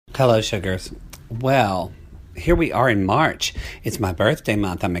Hello, sugars. Well, here we are in March. It's my birthday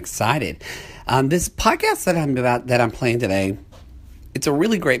month. I'm excited. This podcast that I'm playing today, it's a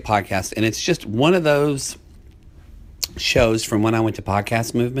really great podcast, and it's just one of those shows from when I went to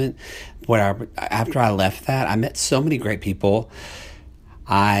Podcast Movement, where after I left that, I met so many great people.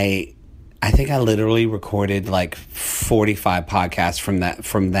 I think I literally recorded like 45 podcasts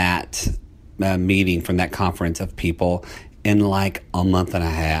from that meeting, from that conference of people in like a month and a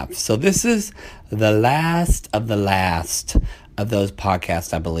half. So this is the last of those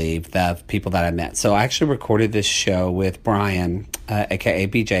podcasts, I believe, the people that I met. So I actually recorded this show with Brian, aka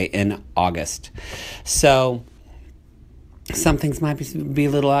BJ, in August. So some things might be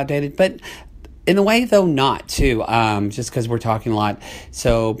a little outdated, but in a way, though, not too, just because we're talking a lot.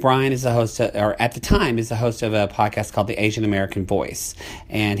 So Brian is the host, or at the time, is the host of a podcast called The Asian American Voice.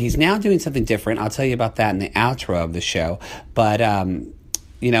 And he's now doing something different. I'll tell you about that in the outro of the show. But,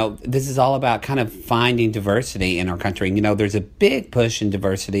 this is all about kind of finding diversity in our country. There's a big push in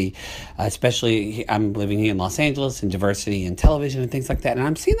diversity, especially I'm living here in Los Angeles, and diversity in television and things like that. And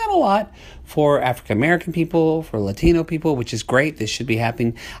I'm seeing that a lot for African American people, for Latino people, which is great. This should be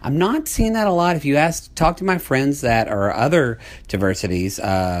happening. I'm not seeing that a lot. If you talk to my friends that are other diversities,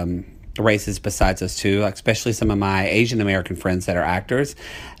 races besides us two, especially some of my Asian American friends that are actors,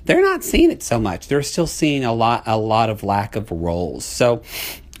 they're not seeing it so much. They're still seeing a lot of lack of roles. So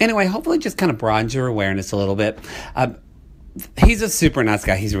anyway, hopefully just kind of broadens your awareness a little bit. He's a super nice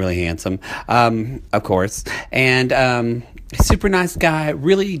guy. He's really handsome, of course. And super nice guy,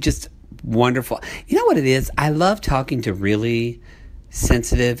 really just wonderful. You know what it is? I love talking to really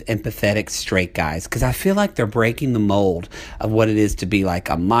sensitive, empathetic, straight guys, because I feel like they're breaking the mold of what it is to be like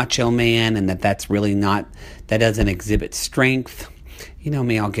a macho man, and that's really not, that doesn't exhibit strength. You know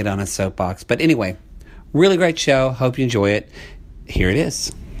me, I'll get on a soapbox. But anyway, really great show. Hope you enjoy it. Here it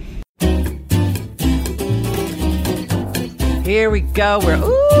is. Here we go.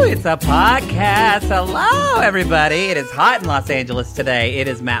 It's a podcast. Hello, everybody. It is hot in Los Angeles today. It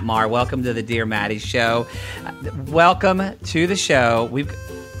is Matt Marr. Welcome to the Dear Mattie Show. Welcome to the show.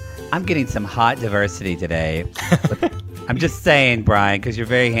 I'm getting some hot diversity today. I'm just saying, Brian, because you're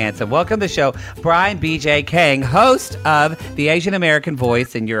very handsome. Welcome to the show, Brian BJ Kang, host of The Asian American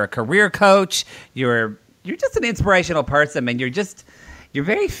Voice, and you're a career coach. You're just an inspirational person, and you're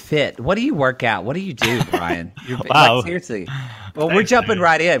very fit. What do you work out? What do you do, Brian? Wow. Like, seriously. Well, we're jumping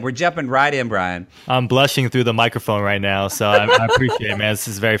right in. We're jumping right in, Brian. I'm blushing through the microphone right now, so I appreciate it, man. This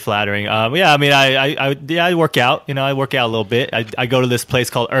is very flattering. I work out. I work out a little bit. I go to this place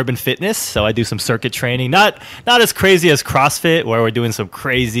called Urban Fitness, so I do some circuit training. Not as crazy as CrossFit, where we're doing some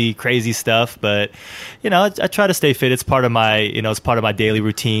crazy stuff, but I try to stay fit. It's part of my daily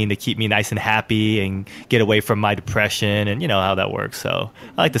routine to keep me nice and happy and get away from my depression, and you know how that works. So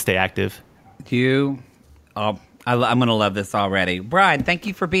I like to stay active. I'm going to love this already. Brian, thank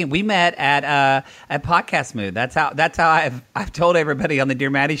you for being. We met at Podcast Mood. That's how I've told everybody on the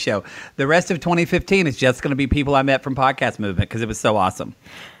Dear Mattie Show. The rest of 2015 is just going to be people I met from Podcast Movement because it was so awesome.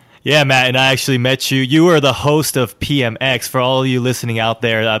 Yeah, Matt, and I actually met you. You were the host of PMX. For all of you listening out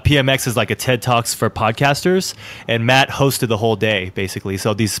there, PMX is like a TED Talks for podcasters, and Matt hosted the whole day, basically.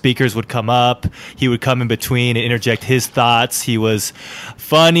 So these speakers would come up. He would come in between and interject his thoughts. He was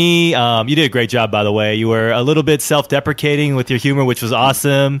funny. You did a great job, by the way. You were a little bit self-deprecating with your humor, which was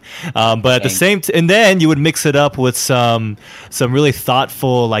awesome. But at the same and then you would mix it up with some really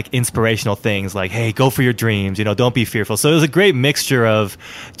thoughtful, like inspirational things, like, hey, go for your dreams. Don't be fearful. So it was a great mixture of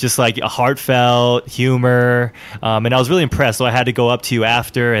just like a heartfelt humor, and I was really impressed. So I had to go up to you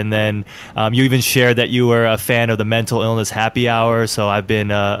after, and then you even shared that you were a fan of the Mental Illness Happy Hour. So I've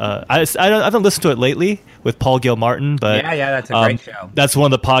been I haven't listened to it lately with Paul Gilmartin, but yeah, that's a great show. That's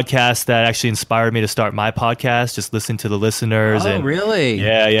one of the podcasts that actually inspired me to start my podcast. Just listen to the listeners. Oh, really?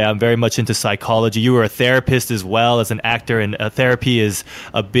 Yeah. I'm very much into psychology. You were a therapist as well as an actor, and therapy is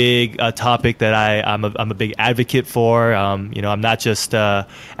a big topic that I'm a big advocate for. I'm not just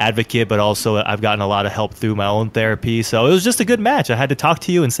advocate, but also I've gotten a lot of help through my own therapy. So it was just a good match. I had to talk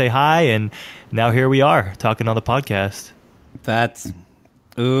to you and say hi, and now here we are talking on the podcast.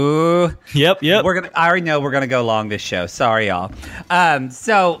 Yep. I already know we're gonna go long this show. Sorry, y'all.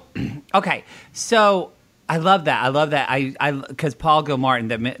 Okay. So I love that. I because Paul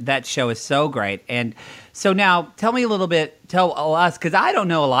Gilmartin, that show is so great. And so now tell me a little bit. Tell us, because I don't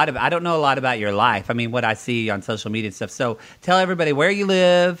know a lot about your life. I mean, what I see on social media and stuff. So tell everybody where you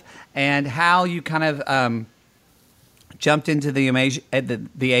live and how you kind of jumped into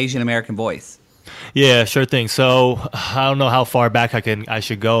the Asian American Voice. Yeah, sure thing. So I don't know how far back I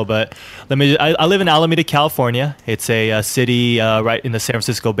should go, but I live in Alameda, California. It's a city right in the San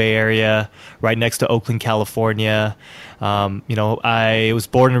Francisco Bay Area, right next to Oakland, California. I was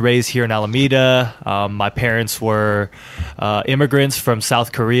born and raised here in Alameda. My parents were immigrants from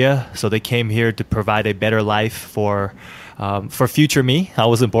South Korea, so they came here to provide a better life for future me. I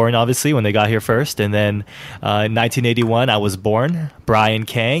wasn't born, obviously, when they got here first. And then in 1981, I was born, Brian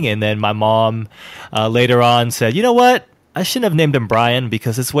Kang. And then my mom later on said, you know what? I shouldn't have named him Brian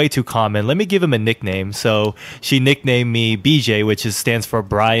because it's way too common. Let me give him a nickname. So she nicknamed me BJ, which stands for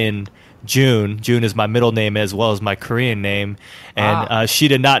Brian June. June is my middle name as well as my Korean name. And she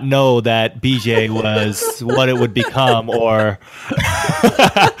did not know that BJ was what it would become, and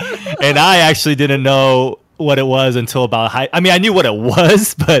I actually didn't know what it was until about I knew what it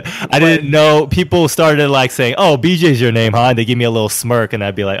was, but I didn't know. People started like saying, "Oh, BJ's your name, huh?" And they give me a little smirk, and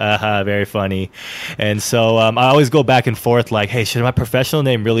I'd be like, very funny." And so I always go back and forth, like, "Hey, should my professional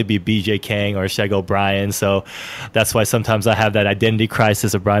name really be BJ Kang, or should I go Brian?" So that's why sometimes I have that identity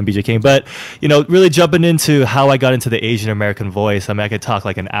crisis of Brian BJ Kang. But really jumping into how I got into the Asian American voice, I could talk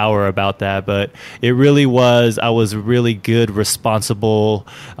like an hour about that, but it really was. I was a really good, responsible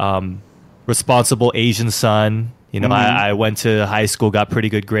Asian son. I went to high school, got pretty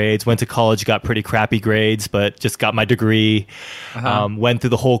good grades, went to college, got pretty crappy grades, but just got my degree. Went through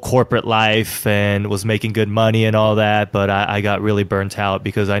the whole corporate life and was making good money and all that, but I got really burnt out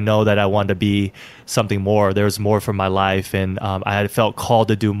because I know that I wanted to be something more. There was more for my life, and I had felt called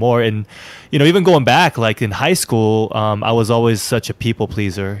to do more. And even going back, like in high school, I was always such a people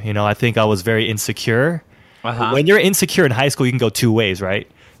pleaser. I think I was very insecure. When you're insecure in high school, you can go two ways,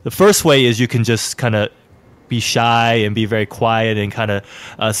 right? The first way is you can just kind of be shy and be very quiet and kind of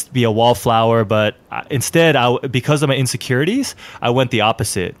be a wallflower. But instead, because of my insecurities, I went the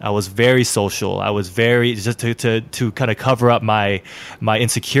opposite. I was very social. I was very, just to kind of cover up my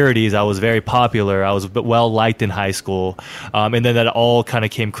insecurities, I was very popular. I was well liked in high school. And then that all kind of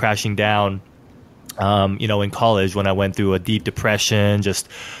came crashing down, in college when I went through a deep depression, just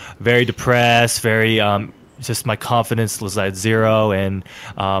very depressed, very just my confidence was at zero. And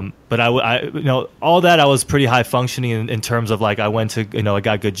but I all that, I was pretty high functioning in terms of like I went to I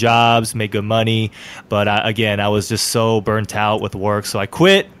got good jobs, made good money, but I was just so burnt out with work, so I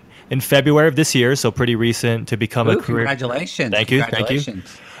quit in February of this year, so pretty recent, to become a career. Congratulations! Thank you.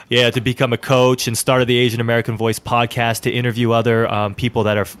 Yeah, to become a coach, and started the Asian American Voice podcast to interview other people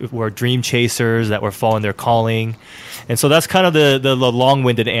that were dream chasers, that were following their calling. And so that's kind of the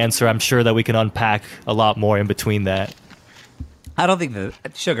long-winded answer. I'm sure that we can unpack a lot more in between that. I don't think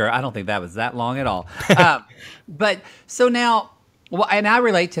that was that long at all. But so now, and I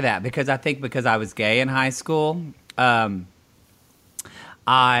relate to that because I was gay in high school, but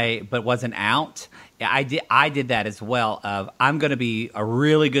wasn't out. I did that as well. I'm going to be a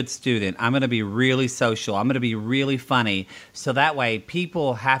really good student. I'm going to be really social. I'm going to be really funny. So that way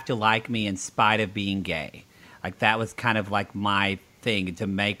people have to like me in spite of being gay. Like that was kind of like my thing to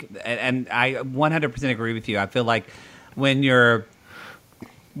make. And I 100% agree with you. I feel like whether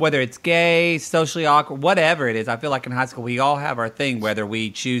it's gay, socially awkward, whatever it is, I feel like in high school we all have our thing, whether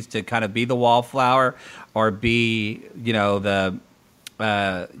we choose to kind of be the wallflower or be,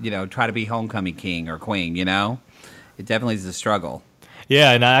 try to be homecoming king or queen, It definitely is a struggle.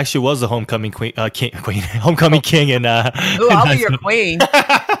 Yeah, and I actually was the homecoming homecoming king. And I'll be your queen. So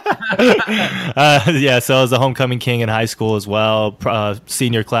I was the homecoming king in high school as well,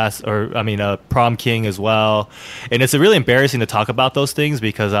 senior class, prom king as well. And it's really embarrassing to talk about those things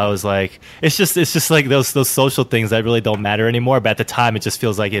because I was like, it's just like those social things that really don't matter anymore. But at the time, it just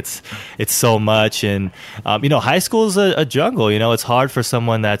feels like it's so much. And high school is a jungle. It's hard for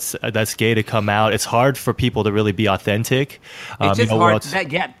someone that's gay to come out. It's hard for people to really be authentic. It's just hard.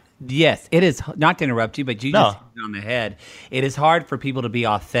 Yes, it is. Not to interrupt you, but you just hit it on the head. It is hard for people to be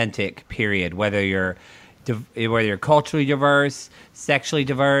authentic. Period. Whether you're culturally diverse, sexually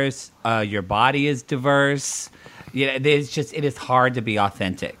diverse, your body is diverse. It is hard to be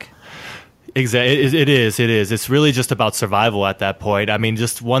authentic. Exactly. It is. It's really just about survival at that point. I mean,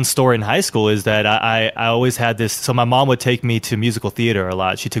 just one story in high school is that I always had this. So my mom would take me to musical theater a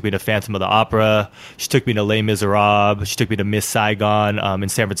lot. She took me to Phantom of the Opera. She took me to Les Miserables. She took me to Miss Saigon in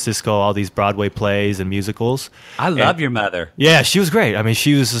San Francisco, all these Broadway plays and musicals. I love your mother. Yeah, she was great. I mean,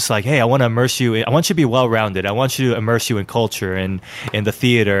 she was just like, hey, I want to immerse you. I want you to be well-rounded. I want you to immerse you in culture and in the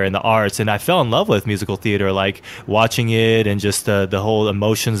theater and the arts. And I fell in love with musical theater, like watching it and just the whole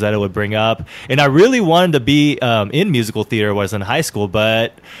emotions that it would bring up. up. And I really wanted to be in musical theater when I was in high school,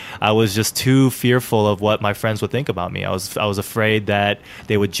 but I was just too fearful of what my friends would think about me. I was afraid that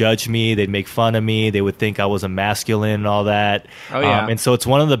they would judge me, they'd make fun of me, they would think I was a masculine and all that. Oh, yeah. And so it's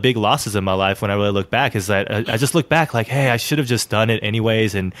one of the big losses in my life when I really look back is that I just look back like, hey, I should have just done it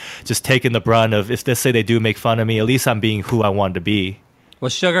anyways and just taken the brunt of, if let's say they do make fun of me, at least I'm being who I wanted to be. Well,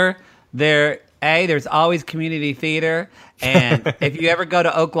 Sugar, there's always community theater. And if you ever go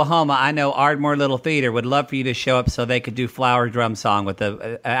to Oklahoma, I know Ardmore Little Theater would love for you to show up so they could do Flower Drum Song with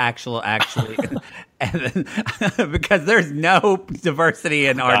the actually, and then, because there's no diversity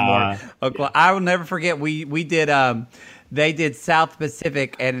in Ardmore, Oklahoma. I will never forget, we did, they did South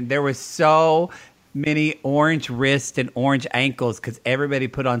Pacific, and there was so many orange wrists and orange ankles because everybody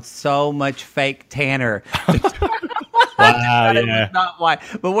put on so much fake tanner. Wow, yeah. Not why.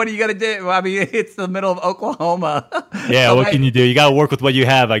 But what are you going to do? I mean, it's the middle of Oklahoma. Yeah, So, what can you do? You got to work with what you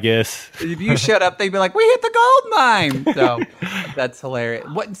have, I guess. If you shut up, they'd be like, we hit the gold mine. So that's hilarious.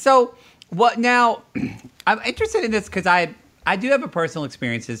 What now? I'm interested in this because I do have a personal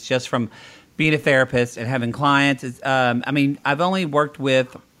experiences just from being a therapist and having clients. I've only worked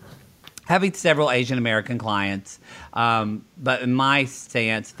with having several Asian American clients, but in my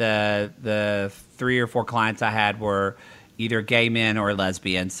stance, the 3 or 4 clients I had were either gay men or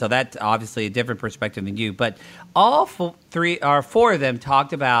lesbians. So that's obviously a different perspective than you. But all 3 or 4 of them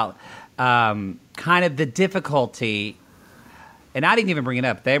talked about kind of the difficulty. And I didn't even bring it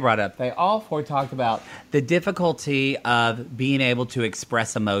up. They brought it up. They all 4 talked about the difficulty of being able to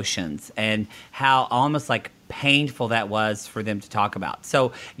express emotions and how almost like painful that was for them to talk about.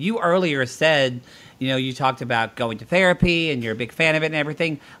 So you earlier said, you talked about going to therapy and you're a big fan of it and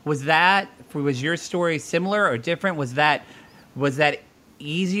everything. Was your story similar or different? Was that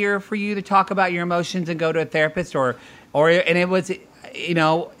easier for you to talk about your emotions and go to a therapist and it was,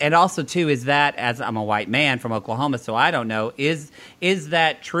 and also too, is that, as I'm a white man from Oklahoma, so I don't know, is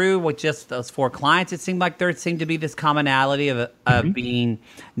that true with just those 4 clients? It seemed like there seemed to be this commonality of being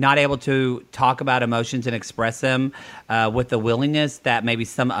not able to talk about emotions and express them with the willingness that maybe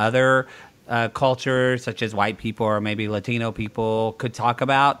some other cultures, such as white people or maybe Latino people, could talk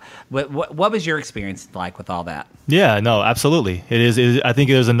about. What was your experience like with all that? Yeah, no, absolutely. It is. I think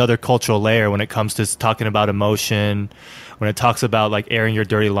there's another cultural layer when it comes to talking about emotion, when it talks about like airing your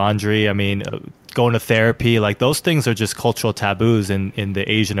dirty laundry. I mean, going to therapy, like those things are just cultural taboos in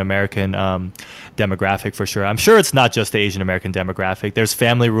the Asian American demographic for sure. I'm sure it's not just the Asian American demographic. There's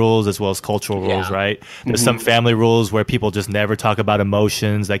family rules as well as cultural rules, right? There's some family rules where people just never talk about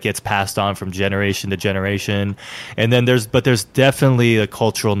emotions that gets passed on from generation to generation. And then there's definitely a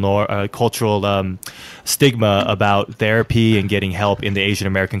cultural stigma about therapy and getting help in the Asian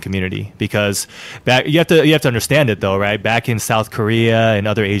American community, because you have to understand it though, right? Back in South Korea and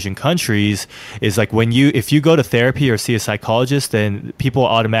other Asian countries, is like if you go to therapy or see a psychologist, then people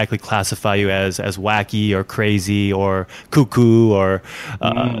automatically classify you as wacky or crazy or cuckoo or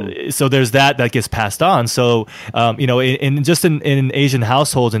so there's that gets passed on. So in Asian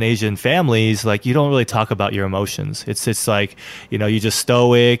households and Asian families, like you don't really talk about your emotions. It's like you're just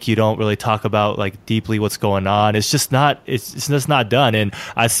stoic. You don't really talk about like deeply what's going on. It's just not done. And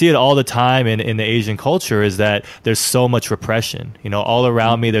I see it all the time in the Asian culture, is that there's so much repression. All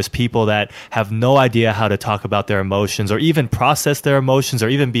around me, there's people that have no idea how to talk about their emotions or even process their emotions or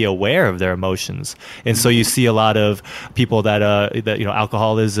even be aware of their emotions. And so you see a lot of people that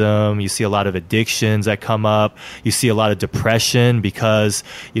alcoholism, you see a lot of addictions that come up, you see a lot of depression because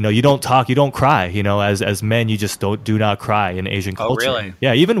you don't talk, you don't cry. As men, you just do not cry in Asian culture. Oh, really?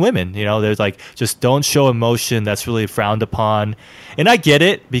 Yeah, even women, there's like, just don't show emotion. That's really frowned upon. And I get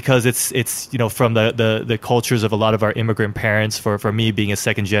it, because it's from the cultures of a lot of our immigrant parents, for me being a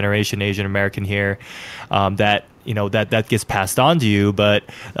second generation Asian American here, that gets passed on to you. But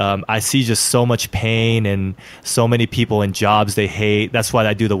I see just so much pain and so many people in jobs they hate. That's why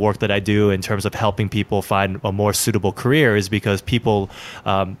I do the work that I do in terms of helping people find a more suitable career, is because people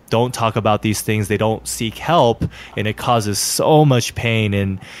don't talk about these things. They don't seek help, and it causes so much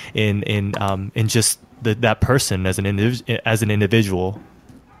pain in just that person as an individual.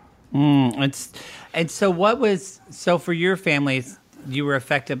 And so for your families, you were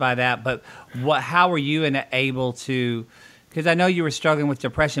affected by that, but how were you able to, because I know you were struggling with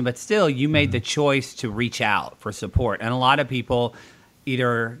depression, but still you made the choice to reach out for support. And a lot of people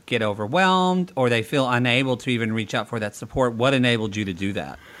either get overwhelmed or they feel unable to even reach out for that support. What enabled you to do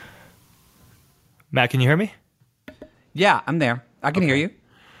that? Matt, can you hear me? Yeah, I'm there. I can hear you.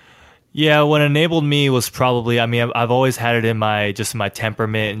 Yeah, what enabled me was probably, I mean, I've always had it in my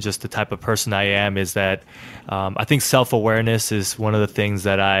temperament and just the type of person I am, is that I think self-awareness is one of the things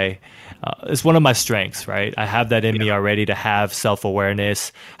that it's one of my strengths, right? I have that in me already to have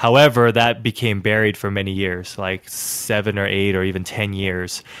self-awareness. However, that became buried for many years, like 7 or 8 or even 10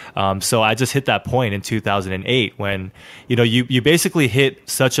 years. So I just hit that point in 2008 when, you basically hit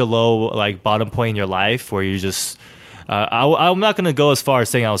such a low, like, bottom point in your life where you just, I'm not going to go as far as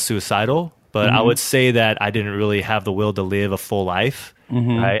saying I was suicidal, but I would say that I didn't really have the will to live a full life.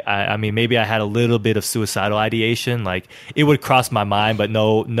 Right? I mean, maybe I had a little bit of suicidal ideation. Like, it would cross my mind, but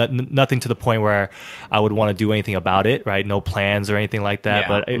nothing to the point where I would want to do anything about it, right? No plans or anything like that.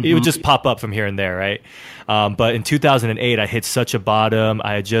 But it would just pop up from here and there, right? But in 2008, I hit such a bottom.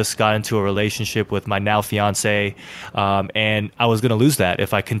 I had just got into a relationship with my now fiance, and I was going to lose that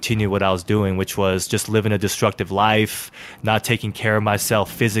if I continued what I was doing, which was just living a destructive life, not taking care of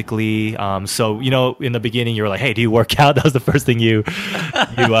myself physically. So, in the beginning, you were like, "Hey, do you work out?" That was the first thing you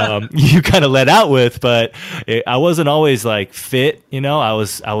kind of let out with. But I wasn't always like fit. I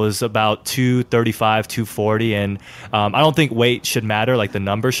was about 235, 240, and I don't think weight should matter, like the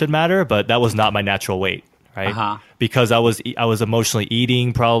number should matter, but that was not my natural weight. Right. Because I was emotionally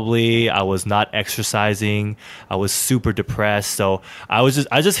eating, probably. I was not exercising. I was super depressed. So I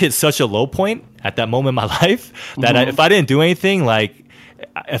just hit such a low point at that moment in my life that if I didn't do anything, like,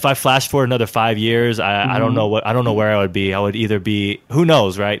 if I flash forward another 5 years, I don't know where I would be. I would either be, who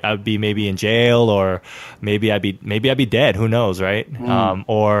knows, right? I would be maybe in jail, or maybe I'd be dead. Who knows, right?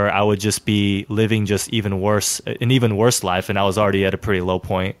 Or I would just be living an even worse life, and I was already at a pretty low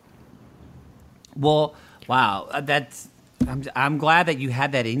point. Well, wow, I'm glad that you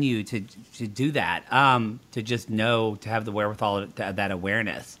had that in you to do that, to just know, to have the wherewithal, that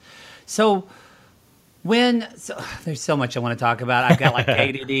awareness. So there's so much I want to talk about. I've got like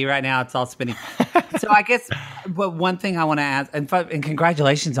ADD right now; it's all spinning. So I guess, but one thing I want to ask, and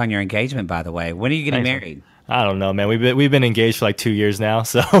congratulations on your engagement, by the way. When are you getting married? I don't know, man. We've been engaged for like 2 years now,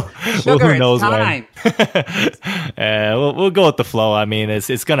 so Sugar, who knows it's time. when? We'll go with the flow. I mean,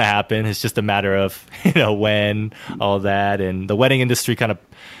 it's gonna happen. It's just a matter of when, all that, and the wedding industry kind of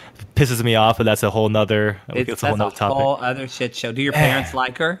pisses me off, but that's a whole nother. That's a whole other shit show. Do your parents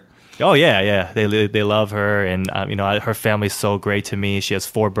like her? Oh yeah. They love her, and her family's so great to me. She has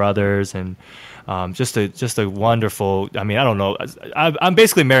 4 brothers, and just a wonderful. I mean, I don't know. I'm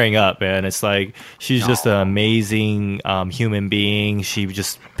basically marrying up, man. It's like she's just an amazing human being. She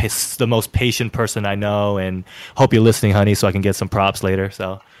just is the most patient person I know, and hope you're listening, honey, so I can get some props later.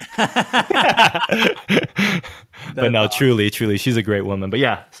 So, but no, truly, she's a great woman. But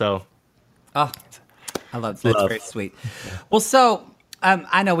yeah, so. Oh, I love that. That's very sweet. Well, so.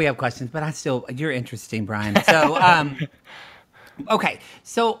 I know we have questions, but you're interesting, Brian. So, okay.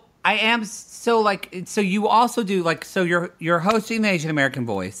 So so you also do so you're hosting the Asian American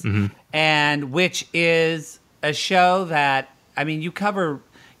Voice, and which is a show that, I mean, you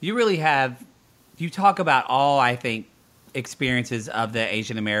talk about all, I think, experiences of the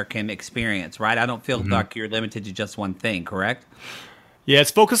Asian American experience, right? I don't feel like you're limited to just one thing, correct? Yeah,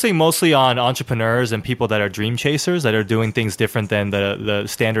 it's focusing mostly on entrepreneurs and people that are dream chasers, that are doing things different than the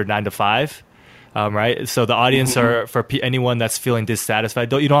standard 9 to 5, right? So the audience are for anyone that's feeling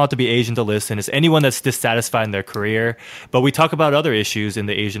dissatisfied. You don't have to be Asian to listen. It's anyone that's dissatisfied in their career. But we talk about other issues in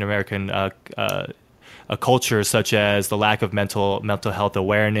the Asian American culture, such as the lack of mental health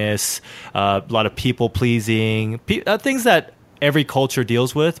awareness, a lot of people pleasing, things that every culture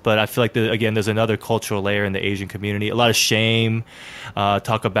deals with, but I feel like there's another cultural layer in the Asian community. A lot of shame.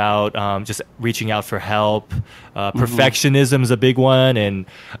 Talk about just reaching out for help. Perfectionism is a big one, and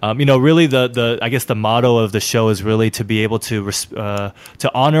really I guess the motto of the show is really to be able to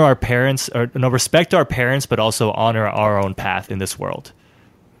honor our parents, respect our parents, but also honor our own path in this world.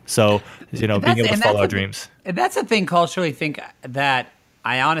 So being able to follow our dreams. That's the thing culturally. I think that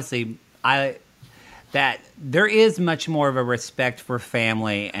that there is much more of a respect for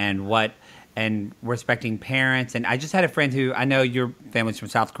family and respecting parents. And I just had a friend who, I know your family's from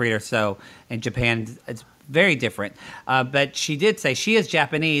South Korea, so in Japan it's very different. But she did say she is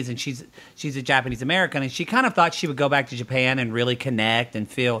Japanese, and she's a Japanese American, and she kind of thought she would go back to Japan and really connect and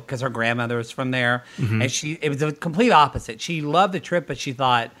feel, because her grandmother was from there. And it was a complete opposite. She loved the trip, but she's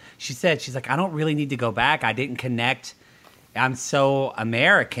like, I don't really need to go back. I didn't connect. I'm so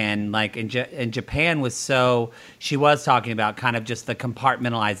American, like in Japan she was talking about kind of just the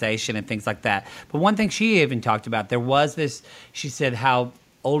compartmentalization and things like that. But one thing she even talked about, there was this, she said how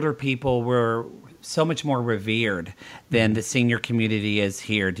older people were so much more revered than the senior community is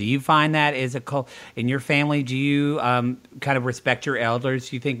here. Do you find that is in your family? Do you kind of respect your elders?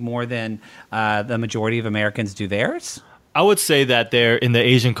 Do you think more than the majority of Americans do theirs? I would say that there in the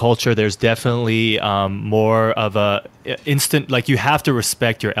Asian culture, there's definitely more of a instant, like you have to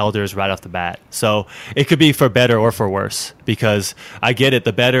respect your elders right off the bat. So it could be for better or for worse, because I get it.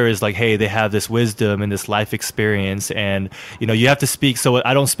 The better is like, hey, they have this wisdom and this life experience, and you have to speak. So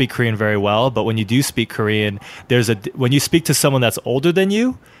I don't speak Korean very well, but when you do speak Korean, when you speak to someone that's older than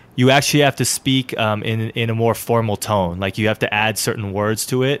you actually have to speak in a more formal tone. Like you have to add certain words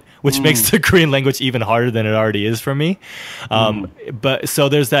to it, which makes the Korean language even harder than it already is for me. But so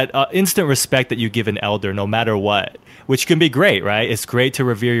there's that instant respect that you give an elder no matter what, which can be great, right? It's great to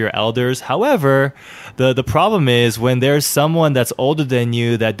revere your elders. However, the problem is when there's someone that's older than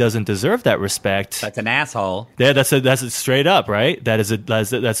you that doesn't deserve that respect. That's an asshole. Yeah, that's a straight up, right? That's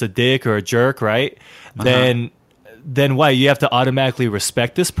a dick or a jerk, right? Then why you have to automatically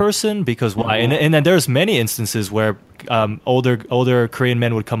respect this person? Because why? And then there's many instances where older Korean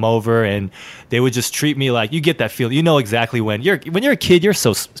men would come over and they would just treat me like, you get that feel, exactly when you're a kid,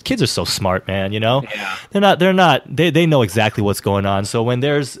 kids are so smart, man. Yeah. They know exactly what's going on. So when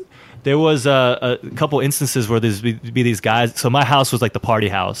there was a couple instances where there'd be these guys. So my house was like the party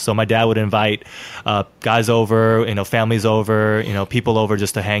house. So my dad would invite guys over, families over, people over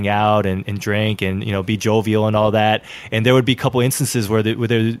just to hang out and drink and, be jovial and all that. And there would be a couple instances where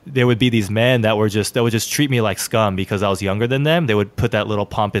there would be these men that would just treat me like scum because I was younger than them. They would put that little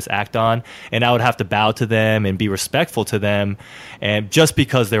pompous act on, and I would have to bow to them and be respectful to them, and just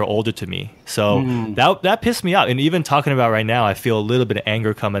because they're older to me. So that pissed me out. And even talking about right now, I feel a little bit of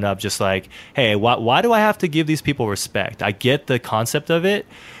anger coming up. Just like, hey, why do I have to give these people respect? I get the concept of it,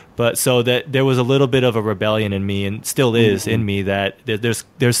 but so that there was a little bit of a rebellion in me, and still is in me, that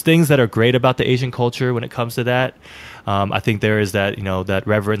there's things that are great about the Asian culture when it comes to that. I think there is that that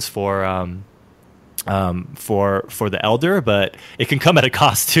reverence for the elder, but it can come at a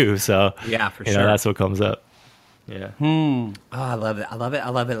cost too. So yeah, for sure, that's what comes up. Yeah. Oh, I love it. I love it. I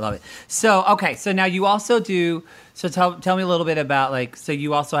love it. I love it. So, okay. So now you also do, so tell me a little bit about so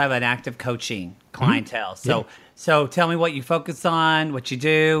you also have an active coaching clientele. So tell me what you focus on, what you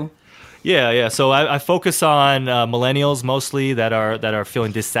do. Yeah. So I focus on millennials mostly that are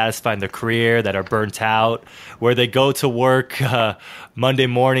feeling dissatisfied in their career, that are burnt out, where they go to work Monday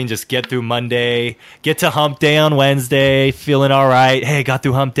morning, just get through Monday, get to hump day on Wednesday, feeling all right. Hey, got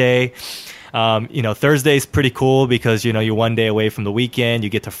through hump day. Thursday's pretty cool because, you're one day away from the weekend. You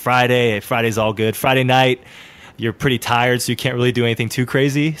get to Friday. Friday's all good. Friday night, you're pretty tired, so you can't really do anything too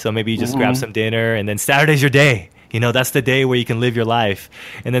crazy. So maybe you just grab some dinner, and then Saturday's your day. That's the day where you can live your life.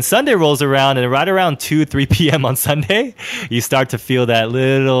 And then Sunday rolls around, and right around 2, 3 p.m. on Sunday, you start to feel that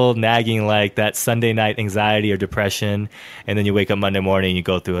little nagging, like that Sunday night anxiety or depression. And then you wake up Monday morning and you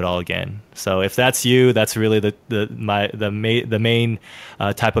go through it all again. So if that's you, that's really the main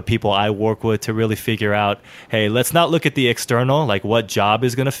type of people I work with to really figure out, hey, let's not look at the external, like what job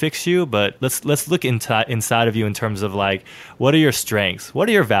is going to fix you, but let's look inside of you in terms of like, what are your strengths? What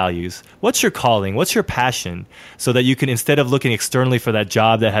are your values? What's your calling? What's your passion? So that you can, instead of looking externally for that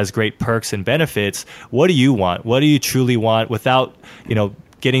job that has great perks and benefits, what do you want? What do you truly want without,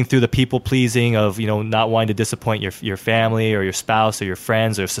 getting through the people pleasing of, not wanting to disappoint your family or your spouse or your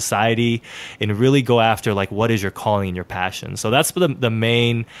friends or society, and really go after like, what is your calling and your passion? So that's the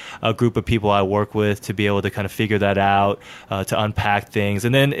main group of people I work with to be able to kind of figure that out, to unpack things.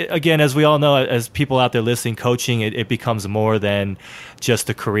 And then again, as we all know, as people out there listening, coaching, it becomes more than just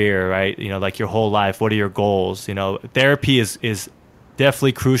a career, right? Like your whole life. What are your goals? Therapy is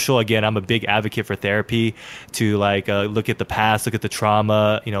definitely crucial. Again, I'm a big advocate for therapy to look at the past, look at the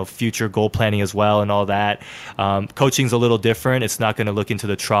trauma, future goal planning as well, and all that. Coaching's a little different. It's not going to look into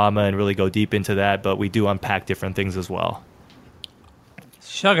the trauma and really go deep into that, but we do unpack different things as well.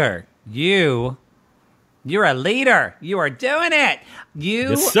 Sugar, you're a leader. You are doing it.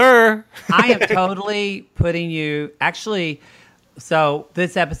 Yes, sir. I am totally putting you, actually. So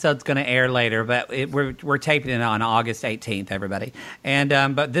this episode's going to air later, but we're taping it on August 18th, everybody.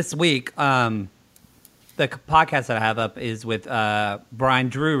 And but this week, the podcast that I have up is with Brian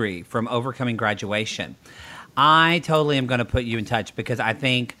Drury from Overcoming Graduation. I totally am going to put you in touch because I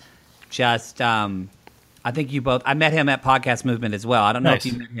think I think you both. I met him at Podcast Movement as well. I don't know if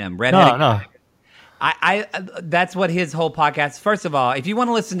you met him. No. I that's what his whole podcast. First of all, if you want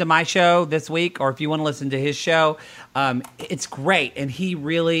to listen to my show this week, or if you want to listen to his show, it's great, and he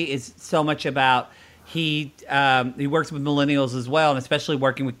really is so much about. He works with millennials as well, and especially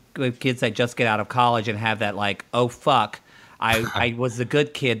working with kids that just get out of college and have that like, oh fuck, I was the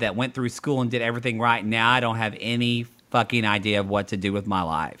good kid that went through school and did everything right. Now I don't have any fucking idea of what to do with my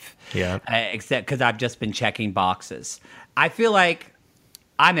life. Yeah. Except because I've just been checking boxes. I feel like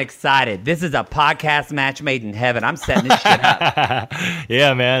I'm excited. This is a podcast match made in heaven. I'm setting this shit up.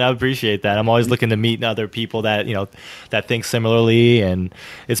 Yeah, man, I appreciate that. I'm always looking to meet other people that, that think similarly, and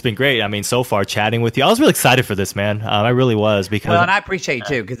it's been great. I mean, so far chatting with you, I was really excited for this, man. I really was, because well, and I appreciate you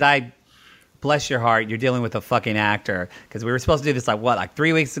too, because bless your heart, you're dealing with a fucking actor, because we were supposed to do this like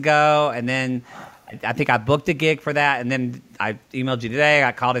 3 weeks ago, and then I think I booked a gig for that, and then I emailed you today.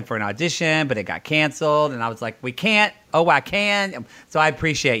 I called in for an audition, but it got canceled, and I was like, we can't. Oh, I can. So I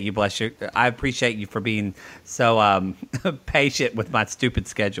appreciate you, bless you. I appreciate you for being so patient with my stupid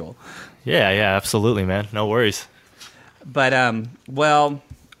schedule. Yeah, absolutely, man. No worries. But, well,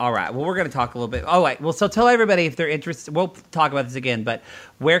 all right. Well, we're going to talk a little bit. Oh, wait. Well, so tell everybody if they're interested. We'll talk about this again, but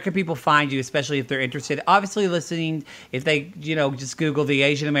where can people find you, especially if they're interested? Obviously, listening, if they, just Google the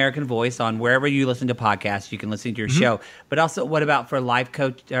Asian American Voice on wherever you listen to podcasts, you can listen to your show. But also, what about for life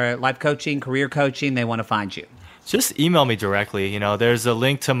coaching, career coaching? They want to find you. Just email me directly. There's a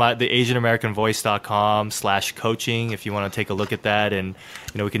link to the asianamericanvoice.com/coaching if you want to take a look at that. And,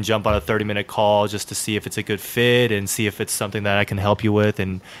 we can jump on a 30-minute call just to see if it's a good fit and see if it's something that I can help you with,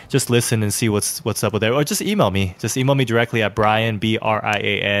 and just listen and see what's up with it. Or just email me. Just email me directly at Brian,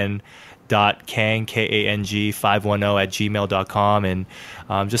 Brian, Kang, Kang 510 @gmail.com, and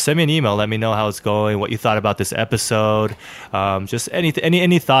just send me an email. Let me know how it's going, what you thought about this episode, just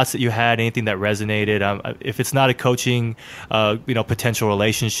any thoughts that you had, anything that resonated. If it's not a coaching, potential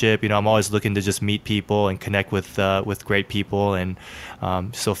relationship, I'm always looking to just meet people and connect with great people, and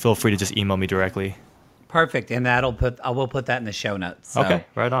so feel free to just email me directly. Perfect, and I will put that in the show notes. So, okay,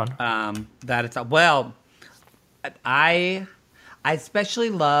 right on. I especially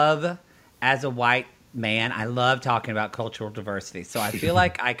love. As a white man, I love talking about cultural diversity. So I feel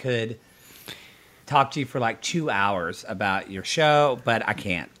like I could talk to you for like 2 hours about your show, but I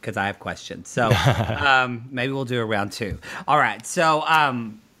can't because I have questions. So maybe we'll do a round 2. All right. So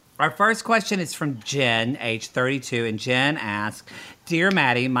our first question is from Jen, age 32. And Jen asks, Dear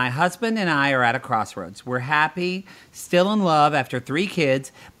Mattie, my husband and I are at a crossroads. We're happy, still in love after 3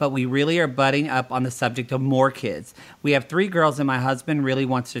 kids, but we really are butting up on the subject of more kids. We have 3 girls, and my husband really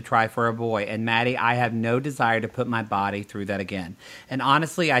wants to try for a boy. And Mattie, I have no desire to put my body through that again. And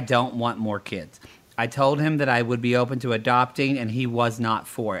honestly, I don't want more kids. I told him that I would be open to adopting, and he was not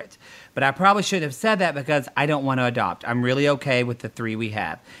for it. But I probably shouldn't have said that because I don't want to adopt. I'm really okay with the 3 we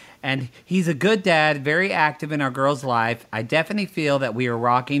have. And he's a good dad, very active in our girl's life. I definitely feel that we are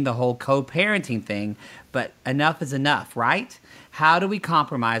rocking the whole co-parenting thing, but enough is enough, right? How do we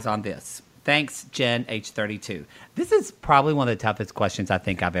compromise on this? Thanks, Jen, age 32. This is probably one of the toughest questions I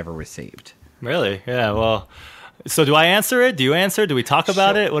think I've ever received. Really? Yeah, well, so do I answer it? Do you answer? Do we talk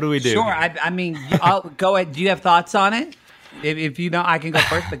about it? What do we do? Sure. I mean, I'll go ahead. Do you have thoughts on it? If you know, I can go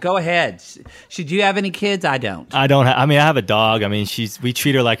first, but go ahead. Should you have any kids? I don't. I don't. I have a dog. I mean, we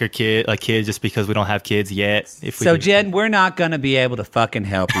treat her like her kid, just because we don't have kids yet. Jen, we're not going to be able to fucking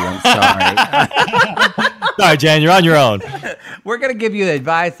help you. I'm sorry. Sorry, Jen, you're on your own. We're going to give you the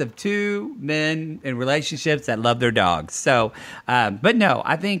advice of 2 men in relationships that love their dogs. So, but no,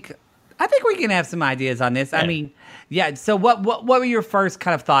 I think we can have some ideas on this. I mean. Yeah. So what were your first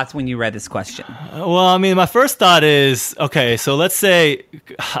kind of thoughts when you read this question? Well, I mean, my first thought is, okay, so let's say,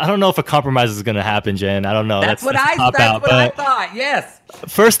 I don't know if a compromise is going to happen, Jen. I don't know. That's what I thought. Yes.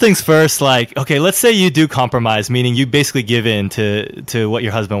 First things first, okay, let's say you do compromise, meaning you basically give in to what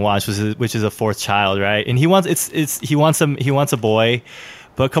your husband wants, which is a 4th child, right? And he wants a boy.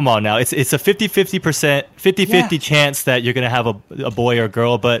 But come on now, it's a 50-50 chance that you're going to have a boy or a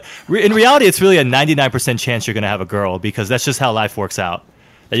girl. But in reality, it's really a 99% chance you're going to have a girl, because that's just how life works out,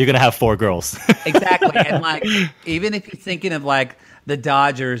 that you're going to have 4 girls. Exactly. And even if he's thinking of the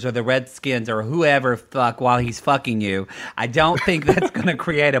Dodgers or the Redskins or whoever while he's fucking you, I don't think that's going to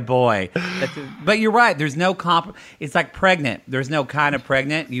create a boy. But you're right. There's no it's like pregnant. There's no kind of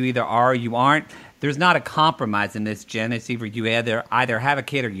pregnant. You either are or you aren't. There's not a compromise in this, Jen. It's either you either have a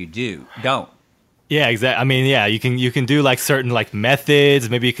kid or you don't. Yeah, exactly. I mean, yeah, you can do certain methods.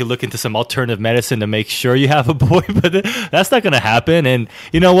 Maybe you could look into some alternative medicine to make sure you have a boy, but that's not going to happen. And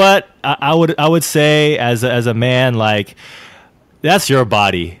you know what? I would say as a man, that's your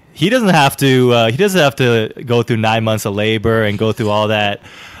body. He doesn't have to go through 9 months of labor and go through all that.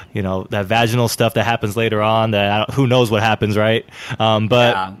 That vaginal stuff that happens later on, who knows what happens, right?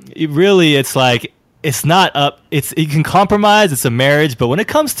 It's not up. You can compromise. It's a marriage. But when it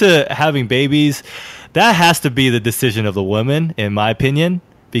comes to having babies, that has to be the decision of the woman, in my opinion.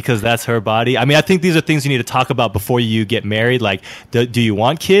 because that's her body. I mean, I think these are things you need to talk about before you get married. Like, do you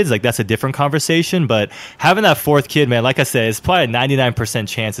want kids? Like, that's a different conversation. But having that fourth kid, man, like I said, it's probably a 99%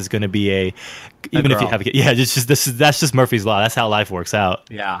 chance it's going to be even if you have a kid. Yeah, that's just Murphy's Law. That's how life works out.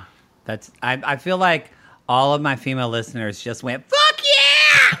 Yeah. I feel like all of my female listeners just went, fuck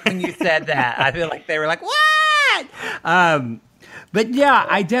yeah, when you said that. I feel like they were like, what? But yeah,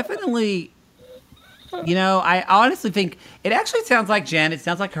 I definitely, I honestly think it actually sounds like Jen. It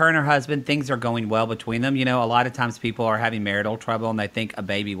sounds like her and her husband, things are going well between them. A lot of times people are having marital trouble and they think a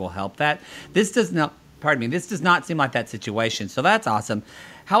baby will help that. This does not seem like that situation. So that's awesome.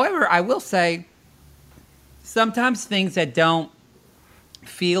 However, I will say sometimes things that don't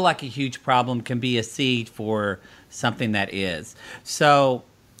feel like a huge problem can be a seed for something that is. So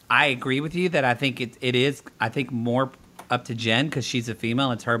I agree with you that I think it is, I think, more up to Jen because she's a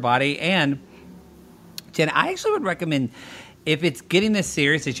female, it's her body. And Jen, I actually would recommend, if it's getting this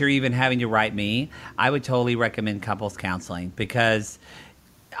serious that you're even having to write me, I would totally recommend couples counseling, because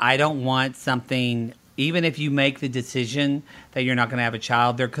I don't want something, even if you make the decision that you're not going to have a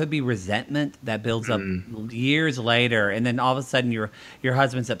child, there could be resentment that builds up years later. And then all of a sudden your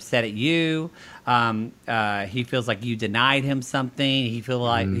husband's upset at you. He feels like you denied him something. He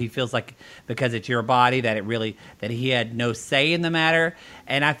feels like because it's your body that he had no say in the matter.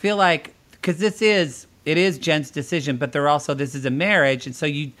 And I feel like, because it is Jen's decision, but this is a marriage. And so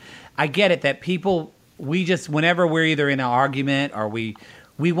I get it that people, whenever we're either in an argument or we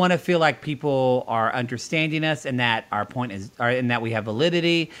want to feel like people are understanding us and that our point is, and that we have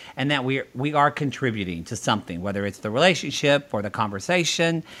validity and that we are contributing to something, whether it's the relationship or the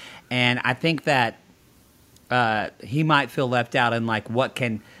conversation. And I think that he might feel left out in like, what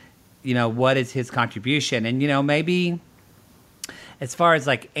is his contribution? And, maybe as far as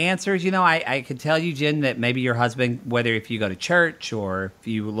like answers, I could tell you, Jen, that maybe your husband, whether if you go to church or if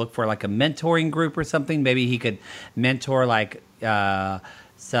you look for like a mentoring group or something, maybe he could mentor like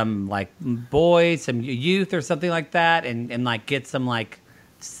some like boys, some youth or something like that, and like get some like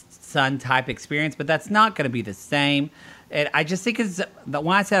son type experience. But that's not going to be the same. And I just think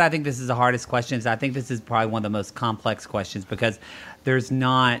when I said I think this is the hardest question, is I think this is probably one of the most complex questions, because there's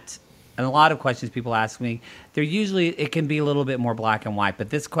not. And a lot of questions people ask me, it can be a little bit more black and white, but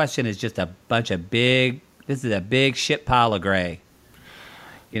this question is just this is a big shit pile of gray.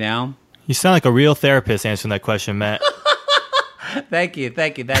 You sound like a real therapist answering that question, Matt. Thank you.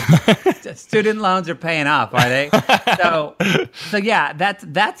 Student loans are paying off, are they? So yeah,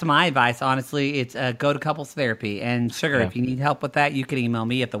 that's my advice. Honestly, it's go to couples therapy. And Sugar, if you need help with that, you can email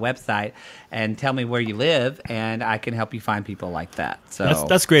me at the website and tell me where you live, and I can help you find people like that. So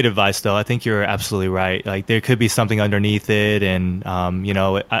that's great advice, though. I think you're absolutely right. Like, there could be something underneath it, and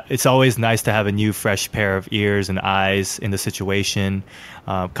it's always nice to have a new, fresh pair of ears and eyes in the situation.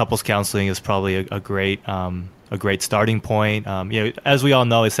 Couples counseling is probably a great starting point. As we all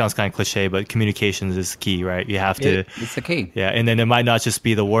know, it sounds kind of cliche, but communications is key, right? You have to. It's the key. Yeah, and then it might not just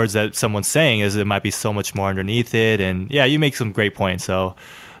be the words that someone's saying; it might be so much more underneath it. And yeah, you make some great points. So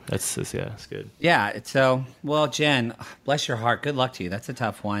it's good. Yeah. So, well, Jen, bless your heart. Good luck to you. That's a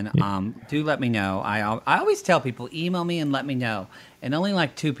tough one. Yeah. Do let me know. I always tell people, email me and let me know. And only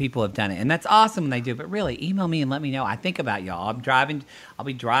like 2 people have done it. And that's awesome when they do. But really, email me and let me know. I think about y'all. I'll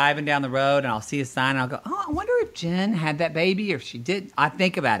be driving down the road and I'll see a sign and I'll go, oh, I wonder if Jen had that baby or if she did. I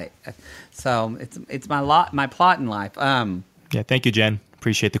think about it. So it's my plot in life. Yeah, thank you, Jen.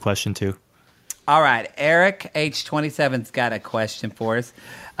 Appreciate the question too. All right. Eric, age 27's got a question for us.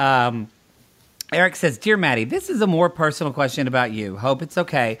 Eric says, Dear Mattie, this is a more personal question about you. Hope it's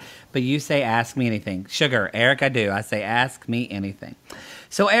okay, but you say ask me anything. Sugar, Eric, I do. I say ask me anything.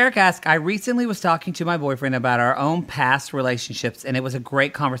 So Eric asked, I recently was talking to my boyfriend about our own past relationships, and it was a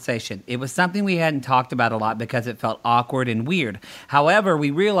great conversation. It was something we hadn't talked about a lot because it felt awkward and weird. However,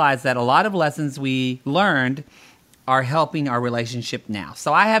 we realized that a lot of lessons we learned are helping our relationship now.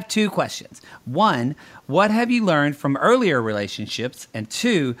 So I have 2 questions. 1, what have you learned from earlier relationships? And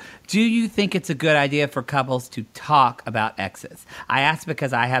 2, do you think it's a good idea for couples to talk about exes? I ask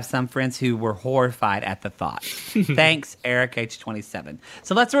because I have some friends who were horrified at the thought. Thanks, Eric, age 27.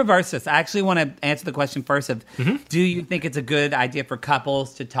 So let's reverse this. I actually want to answer the question first of, do you think it's a good idea for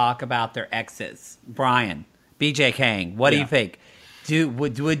couples to talk about their exes? Brian, BJ Kang, what do you think?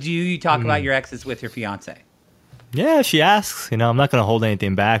 Would you talk about your exes with your fiance? Yeah, she asks. I'm not going to hold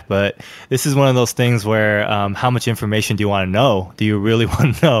anything back, but this is one of those things where how much information do you want to know? Do you really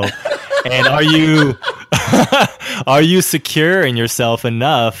want to know? And are you are you secure in yourself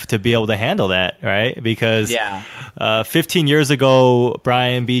enough to be able to handle that, right? Because 15 years ago,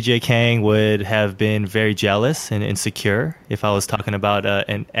 Brian BJ Kang would have been very jealous and insecure if I was talking about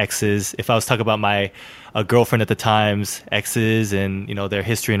if I was talking about my girlfriend at the time's exes and, you know, their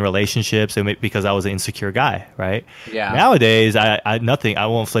history and relationships, and because I was an insecure guy, right? Yeah. Nowadays, I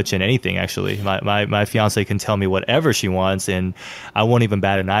won't flinch in anything, actually. My fiance can tell me whatever she wants, and I won't even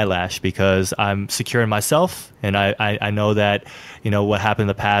bat an eyelash because I'm secure in myself, and I know that, you know, what happened in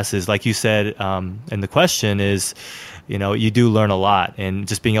the past is, like you said, and the question is, you know, you do learn a lot, and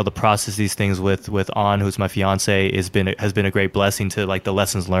just being able to process these things with An, who's my fiance, has been a great blessing to, like, the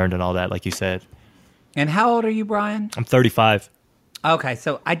lessons learned and all that, like you said. And how old are you, Brian? I'm 35. Okay,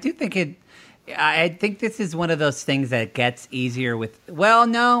 so I think this is one of those things that gets easier with, well,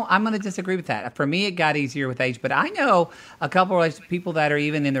 no, I'm going to disagree with that. For me, it got easier with age, but I know a couple of people that are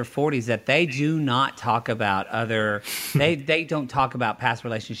even in their 40s that they do not talk about they don't talk about past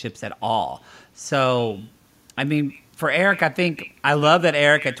relationships at all. So, I mean, for Eric, I love that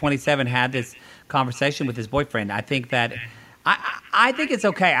Eric at 27 had this conversation with his boyfriend. I think that I think it's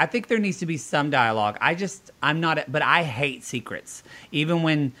okay. I think there needs to be some dialogue. But I hate secrets. Even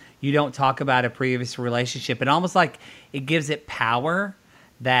when you don't talk about a previous relationship, it almost like it gives it power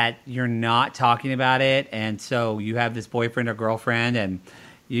that you're not talking about it. And so you have this boyfriend or girlfriend and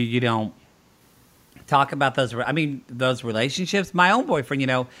you don't talk about those relationships. My own boyfriend, you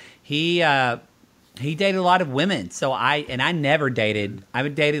know, he dated a lot of women. So I never dated. I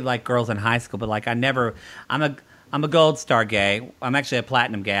would dated like girls in high school, but like I'm a gold star gay. I'm actually a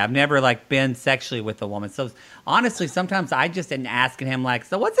platinum gay. I've never like been sexually with a woman. So honestly, sometimes I just am asking him like,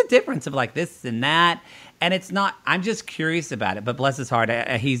 so what's the difference of like this and that? And it's not, I'm just curious about it, but bless his heart,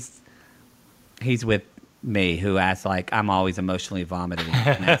 he's with me who asks like, I'm always emotionally vomiting.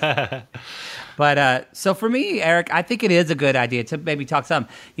 But so for me, Eric, I think it is a good idea to maybe talk some,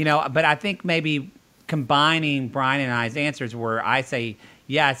 you know, but I think maybe combining Brian and I's answers where I say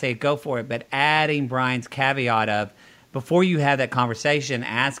go for it, but adding Brian's caveat of before you have that conversation,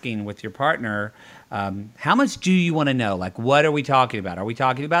 asking with your partner, how much do you want to know? Like, what are we talking about? Are we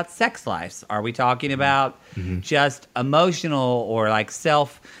talking about sex lives? Are we talking about just emotional or like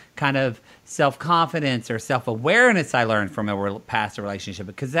self-confidence or self-awareness I learned from a past relationship?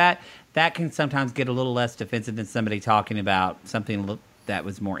 Because that can sometimes get a little less defensive than somebody talking about something that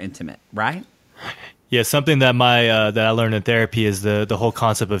was more intimate, right? Yeah, something that that I learned in therapy is the whole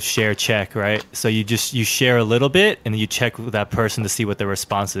concept of share check, right? So you share a little bit and then you check with that person to see what their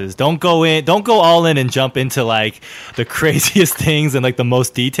response is. Don't go all in and jump into like the craziest things and like the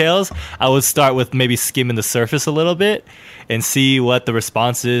most details. I would start with maybe skimming the surface a little bit and see what the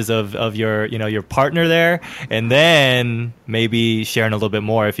response is of your, you know, your partner there, and then maybe sharing a little bit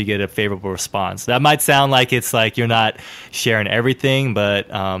more if you get a favorable response. That might sound like it's like you're not sharing everything,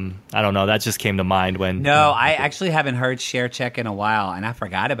 but I don't know. That just came to mind when. No, I actually haven't heard share check in a while, and I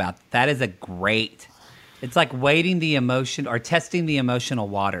forgot about that. That is it's like weighting the emotion or testing the emotional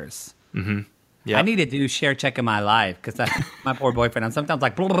waters. Mm-hmm. Yep. I need to do share check in my life because my poor boyfriend, I'm sometimes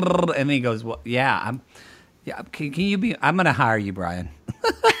like, and then he goes, well, can you be? I'm going to hire you, Brian.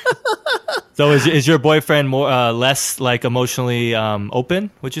 So is your boyfriend more less like emotionally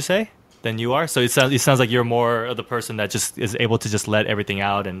open, would you say, than you are? So it sounds like you're more of the person that just is able to just let everything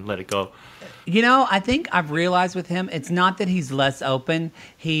out and let it go. You know, I think I've realized with him, it's not that he's less open.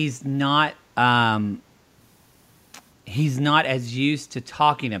 He's not as used to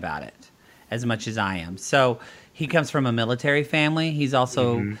talking about it as much as I am. So he comes from a military family. He's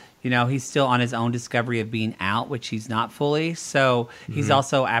also, you know, he's still on his own discovery of being out, which he's not fully. So he's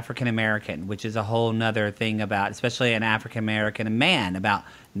also African American, which is a whole nother thing about, especially an African American man, about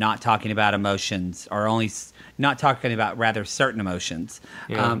not talking about emotions or only not talking about rather certain emotions.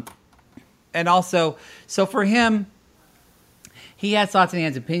 Yeah. And also, so for him, he has thoughts and he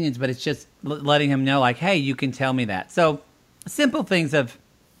has opinions, but it's just letting him know, like, hey, you can tell me that. So simple things of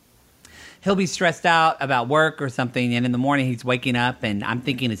he'll be stressed out about work or something, and in the morning he's waking up, and I'm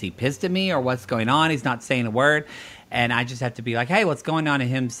thinking, is he pissed at me or what's going on? He's not saying a word, and I just have to be like, hey, what's going on? And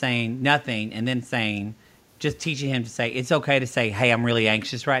him saying nothing, and then just teaching him to say, it's okay to say, hey, I'm really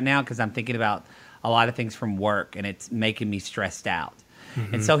anxious right now because I'm thinking about a lot of things from work, and it's making me stressed out.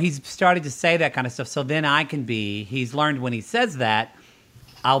 And so he's started to say that kind of stuff. So then he's learned when he says that,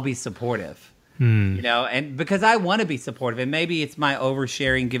 I'll be supportive, you know, and because I want to be supportive, and maybe it's my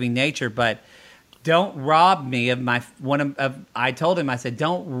oversharing, giving nature, but don't rob me of I told him, I said,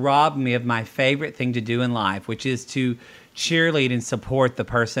 don't rob me of my favorite thing to do in life, which is to cheerlead and support the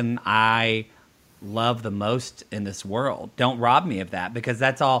person I love the most in this world. Don't rob me of that, because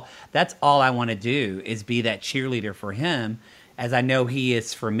that's all I want to do is be that cheerleader for him, as I know he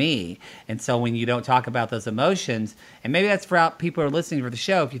is for me. And so when you don't talk about those emotions, and maybe that's for people who are listening for the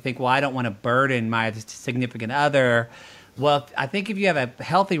show, if you think, well, I don't want to burden my significant other. Well, I think if you have a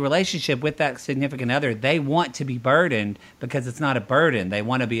healthy relationship with that significant other, they want to be burdened because it's not a burden. They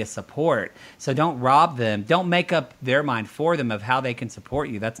want to be a support. So don't rob them. Don't make up their mind for them of how they can support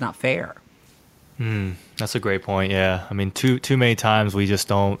you. That's not fair. That's a great point. Yeah. I mean, too many times we just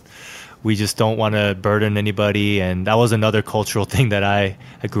don't want to burden anybody. And that was another cultural thing that I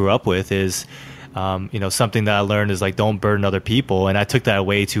grew up with is, something that I learned is like, don't burden other people. And I took that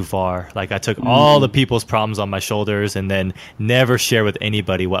way too far. Like I took all the people's problems on my shoulders and then never share with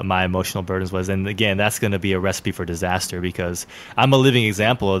anybody what my emotional burdens was. And again, that's going to be a recipe for disaster because I'm a living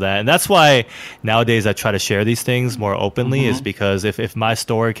example of that. And that's why nowadays I try to share these things more openly is because if my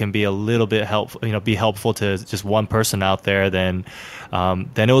story can be a little bit helpful, be helpful to just one person out there, then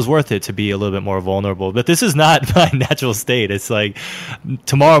it was worth it to be a little bit more vulnerable. But this is not my natural state. It's like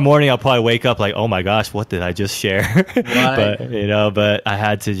tomorrow morning I'll probably wake up like, oh my gosh, what did I just share? Right. but I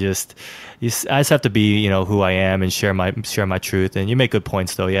had to I just have to be, who I am and share my truth. And you make good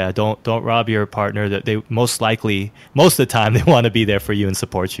points though. Yeah. Don't rob your partner. That they most of the time they want to be there for you and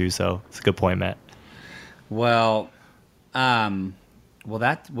support you. So it's a good point, Matt. Well,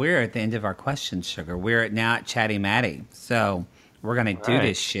 we're at the end of our questions, Sugar. We're now at Chatty Matty. So we're going to do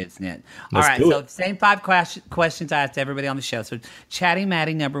this shiznit. All right, so same 5 questions I asked everybody on the show. So Chatty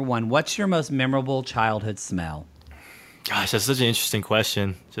Matty, number 1, what's your most memorable childhood smell? Gosh, that's such an interesting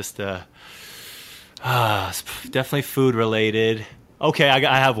question. Just it's definitely food related. Okay,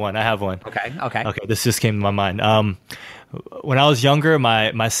 I have one. Okay, this just came to my mind. When I was younger,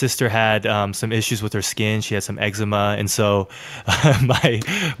 my sister had some issues with her skin. She had some eczema, and so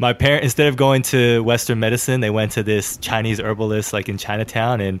my parent, instead of going to Western medicine, they went to this Chinese herbalist like in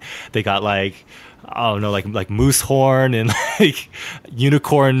Chinatown, and they got like moose horn and like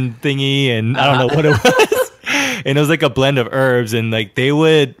unicorn thingy, and I don't know what it was, and it was like a blend of herbs, and like they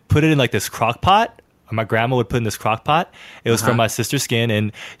would put it in like this crock pot. My grandma would put in this crock pot. It was from my sister's skin,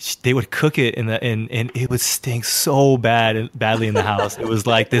 and they would cook it and it would stink so badly in the house. It was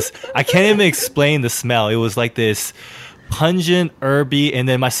like this. I can't even explain the smell. It was like this pungent, herby, and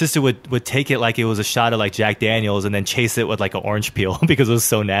then my sister would take it like it was a shot of like Jack Daniels, and then chase it with like an orange peel because it was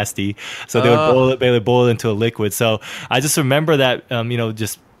so nasty. So they would boil it into a liquid. So I just remember that,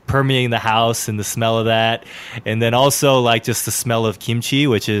 just permeating the house and the smell of that, and then also like just the smell of kimchi,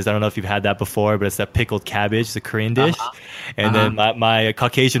 which is, I don't know if you've had that before, but it's that pickled cabbage, it's a Korean dish. And then my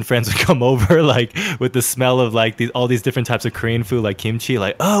Caucasian friends would come over like with the smell of like all these different types of Korean food like kimchi,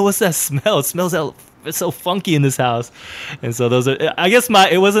 like, oh, what's that smell? It smells it's so funky in this house. And so those are, I guess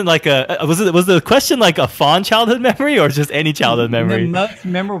it wasn't like was the question like a fond childhood memory or just any childhood memory? Most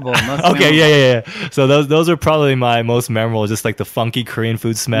memorable. Okay, yeah. So those are probably my most memorable, just like the funky Korean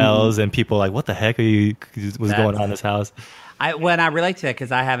food smells and people like, what the heck was going on in this house? I relate to that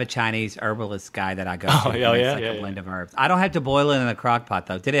because I have a Chinese herbalist guy that I go to. A blend of herbs. I don't have to boil it in a crock pot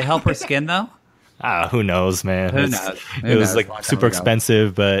though. Did it help her skin though? Who knows, man. Who knows? It was like super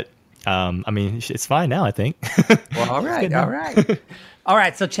expensive, but it's fine now, I think. Well, all right. All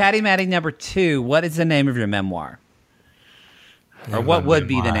right, so Chatty Matty number 2, what is the name of your memoir? Or what would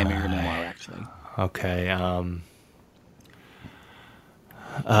be the name of your memoir, actually? Okay.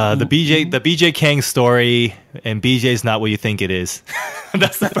 The BJ Kang story, and BJ's not what you think it is.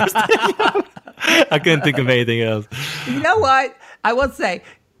 That's the first thing. I couldn't think of anything else. You know what? I will say,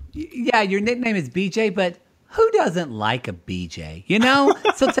 yeah, your nickname is BJ, but who doesn't like a BJ?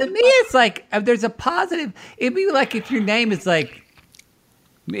 So to me, it's like there's a positive. It'd be like if your name is like,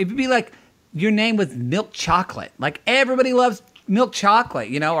 it'd be like your name was milk chocolate. Like everybody loves milk chocolate,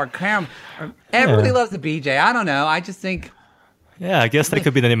 or caramel. Everybody loves a BJ. I don't know. I just think. Yeah, I guess that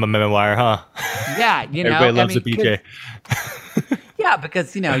could be the name of my memoir, huh? Yeah, everybody loves a BJ. Yeah,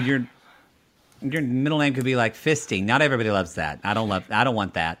 because your middle name could be like Fisting. Not everybody loves that. I don't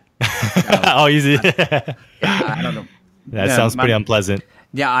want that. Oh, easy. I don't know. That sounds pretty unpleasant.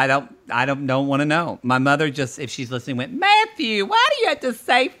 Yeah, I don't want to know. My mother just, if she's listening, went, Matthew, why do you have to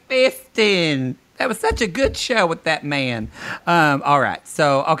say fisting? That was such a good show with that man. All right,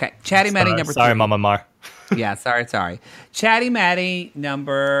 so okay, Chatty Matty number 2. Sorry, Mama Mar. Yeah, sorry. Chatty Matty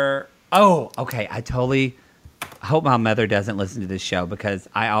number. Oh, okay. I hope my mother doesn't listen to this show because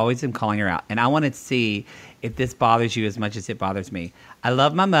I always am calling her out, and I want to see if this bothers you as much as it bothers me. I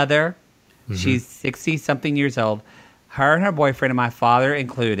love my mother. Mm-hmm. She's 60-something years old. Her and her boyfriend, and my father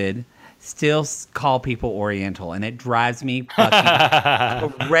included, still call people Oriental, and it drives me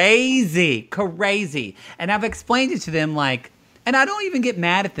fucking crazy. And I've explained it to them, like, and I don't even get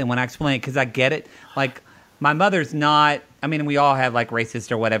mad at them when I explain it because I get it. Like, my mother's not. I mean, we all have like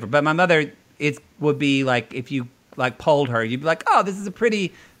racist or whatever, but my mother would be like, if you like polled her, you'd be like, oh, this is a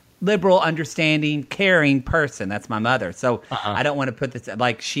pretty liberal, understanding, caring person. That's my mother. So I don't want to put this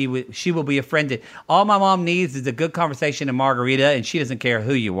like she will be offended. All my mom needs is a good conversation and margarita, and she doesn't care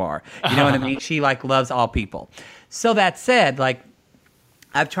who you are. You know what I mean? She like loves all people. So that said, like,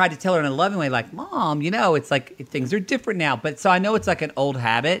 I've tried to tell her in a loving way, like, Mom, it's like things are different now. But so I know it's like an old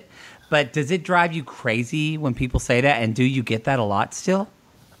habit. But does it drive you crazy when people say that? And do you get that a lot still?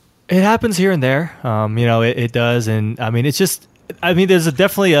 It happens here and there. It does. And I mean, it's just, there's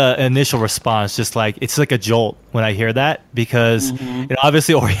definitely an initial response, just like, it's like a jolt when I hear that, because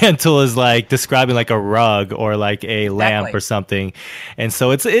obviously Oriental is like describing like a rug or like a lamp or something. And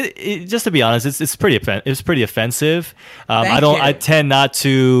so it's just to be honest, it's pretty offensive. I tend not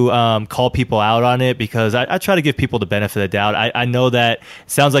to call people out on it because I try to give people the benefit of the doubt. I know that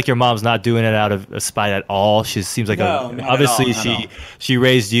it sounds like your mom's not doing it out of spite at all. She seems like obviously she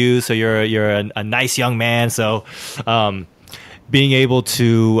raised you, so you're a nice young man. So being able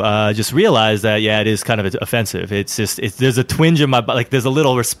to just realize that, it is kind of offensive. It's just, there's a twinge in my body, like there's a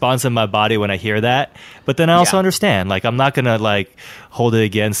little response in my body when I hear that. But then I also understand, like, I'm not going to like hold it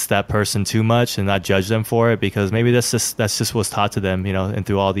against that person too much and not judge them for it, because maybe that's just what's taught to them, and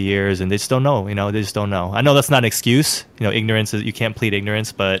through all the years, and they just don't know, they just don't know. I know that's not an excuse, ignorance is, you can't plead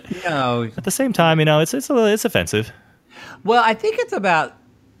ignorance, but at the same time, it's offensive. Well, I think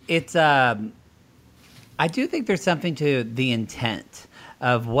I do think there's something to the intent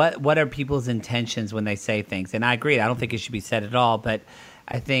of what are people's intentions when they say things. And I agree. I don't think it should be said at all. But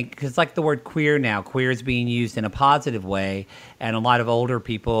I think, because like the word queer now, queer is being used in a positive way. And a lot of older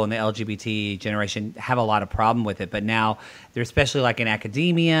people in the LGBT generation have a lot of problem with it. But now they're especially like in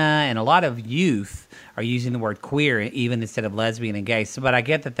academia, and a lot of youth are using the word queer even instead of lesbian and gay. So, but I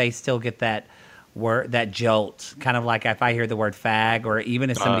get that they still get that word, that jolt, kind of like if I hear the word fag, or even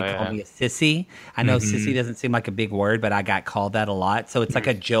if somebody called me a sissy. I know sissy doesn't seem like a big word, but I got called that a lot, so it's like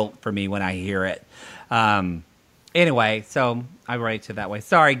a jolt for me when I hear it. Anyway, so I relate to that way.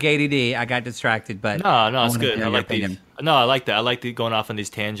 Sorry, Gady D, I got distracted, but no, it's good. I like these. No, I like that. I like going off on these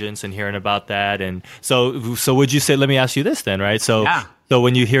tangents and hearing about that. And so would you say? Let me ask you this then, right? So. Yeah. So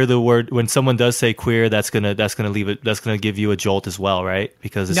when you hear the word, when someone does say queer, that's gonna give you a jolt as well, right?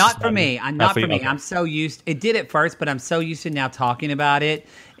 Because it's not for me. Not for me. Okay. I'm so used. It did at first, but I'm so used to now talking about it,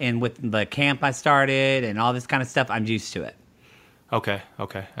 and with the camp I started and all this kind of stuff, I'm used to it. Okay,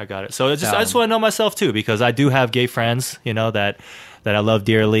 I got it. So I just want to know myself too, because I do have gay friends, that I love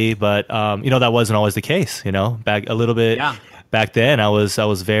dearly, but that wasn't always the case. Back a little bit. Yeah. Back then, I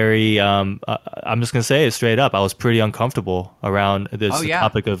was very. I'm just gonna say it straight up. I was pretty uncomfortable around this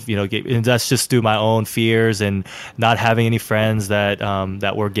topic of gay, and that's just through my own fears and not having any friends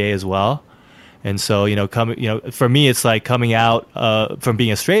that were gay as well. And so for me, it's like coming out from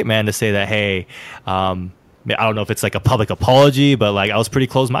being a straight man to say that, hey, I don't know if it's like a public apology, but like I was pretty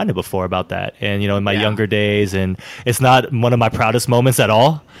closed-minded before about that, and in my younger days, and it's not one of my proudest moments at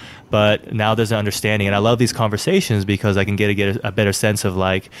all. But now there's an understanding, and I love these conversations because I can get a better sense of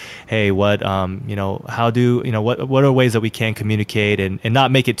like, hey, what what are ways that we can communicate and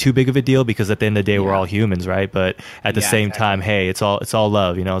not make it too big of a deal, because at the end of the day we're all humans, right? But at the same time, hey, it's all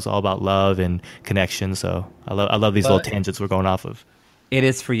love, it's all about love and connection. So I love these little tangents we're going off of. It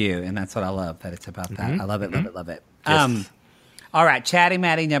is for you, and that's what I love, that it's about that. I love it, love it. Yes. All right, Chatting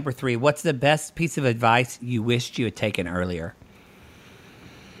Mattie number 3. What's the best piece of advice you wished you had taken earlier?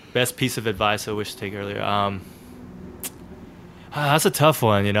 Best piece of advice I wish to take earlier. That's a tough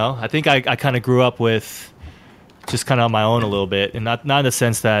one, I think I kind of grew up with just kind of on my own a little bit, and not in the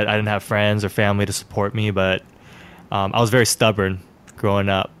sense that I didn't have friends or family to support me, but I was very stubborn growing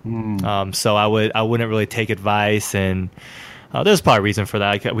up. So I wouldn't really take advice, and there's probably a reason for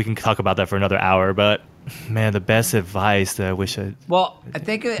that. We can talk about that for another hour, but man, the best advice that I wish I... Well, I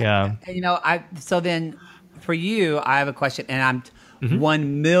think, so then for you, I have a question, and I'm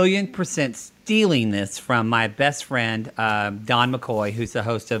 1,000,000% stealing this from my best friend, Dawn McCoy, who's the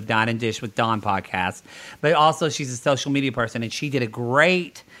host of Dine and Dish with Dawn podcast. But also she's a social media person, and she did a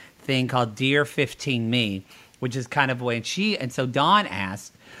great thing called Dear 15 Me, which is kind of a way. And so Dawn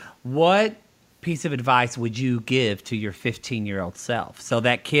asked, what piece of advice would you give to your 15-year-old self? So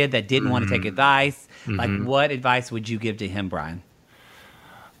that kid that didn't want to take advice, like what advice would you give to him, Brian?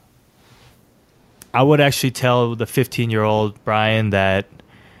 I would actually tell the 15-year-old Brian that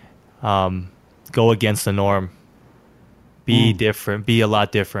go against the norm. Be different. Be a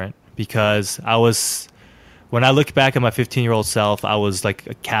lot different. because when I look back at my 15-year-old self, I was like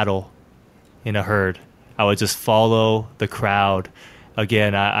a cattle in a herd. I would just follow the crowd.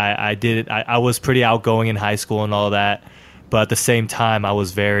 Again, I did it. I was pretty outgoing in high school and all that, but at the same time, I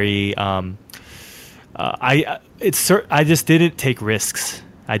was very. I just didn't take risks.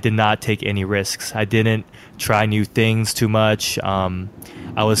 I did not take any risks. I didn't try new things too much. I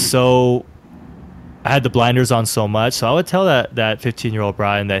had the blinders on so much. So I would tell that 15-year-old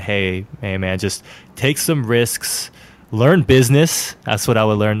Brian that, hey man, just take some risks. Learn business. That's what I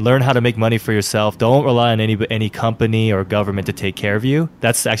would learn. Learn how to make money for yourself. Don't rely on any company or government to take care of you.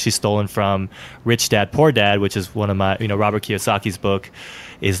 That's actually stolen from Rich Dad, Poor Dad, which is one of my, Robert Kiyosaki's book,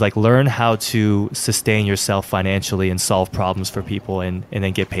 is like learn how to sustain yourself financially and solve problems for people and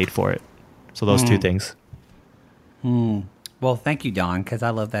then get paid for it. So those two things. Well, thank you, Don, because I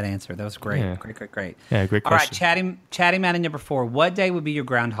love that answer. That was great. Yeah. Great. Yeah, great All right, question. Chatty Mattie number 4. What day would be your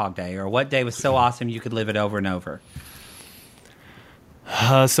Groundhog Day, or what day was so awesome you could live it over and over?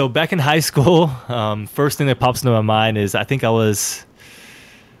 So back in high school, first thing that pops into my mind is I think I was,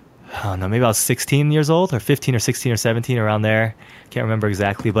 I don't know, maybe I was 16 years old or 15 or 16 or 17, around there. Can't remember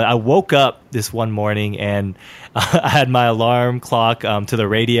exactly. But I woke up this one morning and I had my alarm clock to the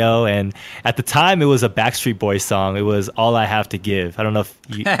radio. And at the time, it was a Backstreet Boys song. It was All I Have to Give. I don't know if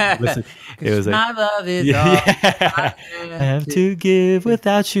you listen. It was my love is all I have to give.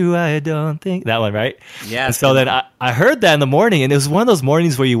 Without you, I don't think. That one, right? Yeah. And so then I heard that in the morning. And it was one of those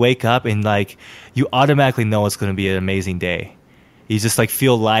mornings where you wake up and like you automatically know it's going to be an amazing day. You just like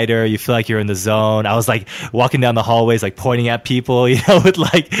feel lighter. You feel like you're in the zone. I was like walking down the hallways, like pointing at people,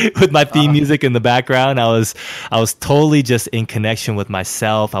 with my theme music in the background. I was totally just in connection with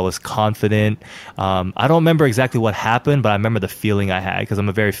myself. I was confident. I don't remember exactly what happened, but I remember the feeling I had because I'm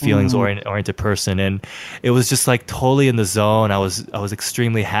a very feelings oriented person, and it was just like totally in the zone. I was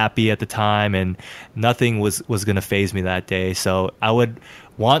extremely happy at the time, and nothing was going to faze me that day. So I would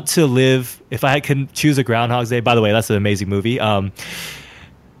want to live, if I could choose a Groundhog's Day. By the way, that's an amazing movie.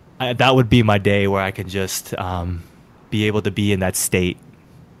 That would be my day where I can just be able to be in that state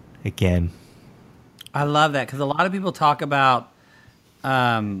again. I love that because a lot of people talk about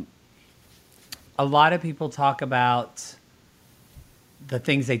the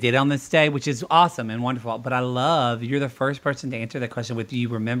things they did on this day, which is awesome and wonderful. But I love you're the first person to answer that question with you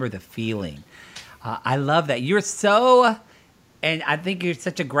remember the feeling. I love that you're so. And I think it's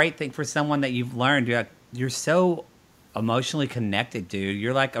such a great thing for someone that you've learned. You're so emotionally connected, dude.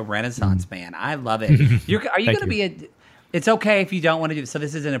 You're like a Renaissance man. I love it. Are you going to be it's okay if you don't want to do this. So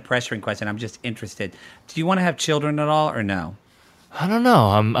this isn't a pressuring question. I'm just interested. Do you want to have children at all or no? I don't know.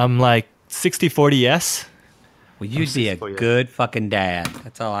 I'm like 60-40 yes. Well, you'd be a good fucking dad.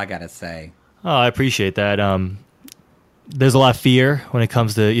 That's all I got to say. Oh, I appreciate that. There's a lot of fear when it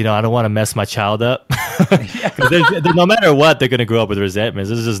comes to, I don't want to mess my child up. No matter what, they're going to grow up with resentments.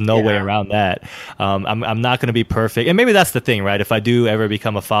 There's just no way around that. I'm not going to be perfect. And maybe that's the thing, right? If I do ever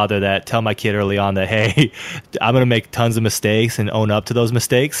become a father, that tell my kid early on that, hey, I'm going to make tons of mistakes and own up to those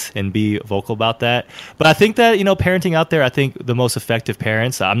mistakes and be vocal about that. But I think that, parenting out there, I think the most effective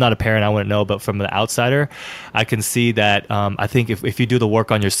parents, I'm not a parent, I wouldn't know, but from the outsider, I can see that I think if you do the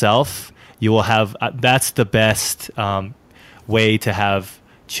work on yourself, you will have, that's the best way to have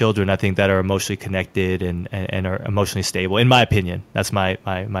children, I think, that are emotionally connected and are emotionally stable, in my opinion. That's my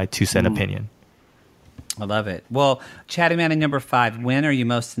 2-cent opinion. I love it. Well, Chatty Mattie number 5, when are you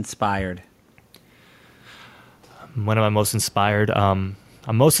most inspired? When am I most inspired? I'm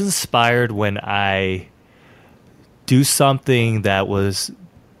most inspired when I do something that was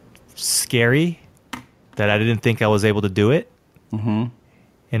scary, that I didn't think I was able to do it, and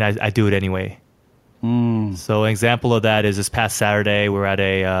I do it anyway. So an example of that is this past Saturday, I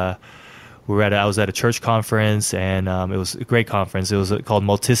was at a church conference, and it was a great conference. It was called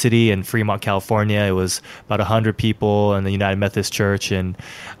Multicity in Fremont, California. It was about 100 people in the United Methodist Church, and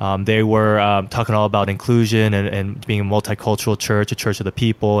they were talking all about inclusion and being a multicultural church, a church of the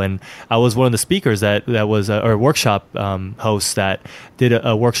people. And I was one of the speakers that was or workshop hosts that did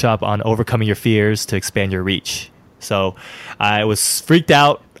a workshop on overcoming your fears to expand your reach. So I was freaked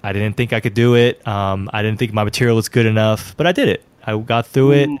out. I didn't think I could do it. I didn't think my material was good enough, but I did it. I got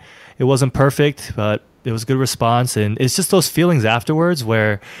through it. It wasn't perfect, but it was a good response. And it's just those feelings afterwards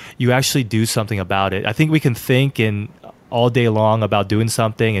where you actually do something about it. I think we can think all day long about doing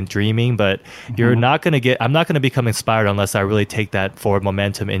something and dreaming, but I'm not going to become inspired unless I really take that forward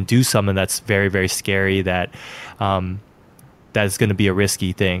momentum and do something that's very, very scary, that is going to be a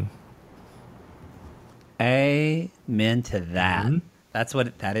risky thing. Amen to that. That's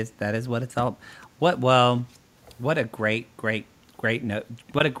what that is what it's all. What a great great note.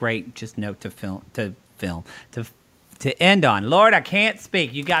 What a great just note to end on. Lord, I can't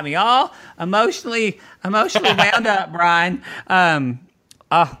speak. You got me all emotionally wound up, Brian.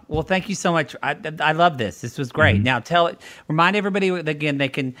 Well, thank you so much. I love this. This was great. Mm-hmm. Now remind everybody again, they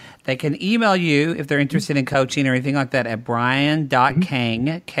can email you if they're interested in coaching or anything like that at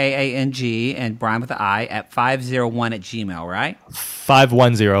brian.kang, Kang, and Brian with the I at 501@gmail, right?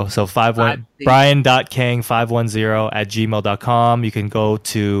 510. So 51 brian.kang510@gmail.com. You can go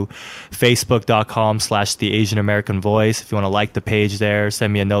to facebook.com/the Asian American Voice. If you want to like the page there,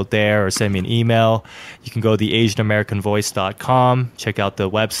 send me a note there or send me an email. You can go to theasianamericanvoice.com, check out the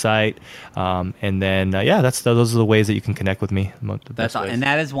website. And then, those are the ways that you can connect with me. That's all. And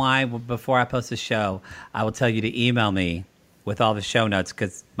that is why before I post the show, I will tell you to email me with all the show notes,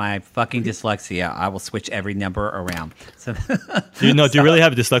 because my fucking dyslexia, I will switch every number around. So, do you really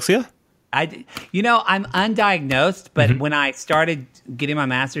have dyslexia? I'm undiagnosed, but when I started getting my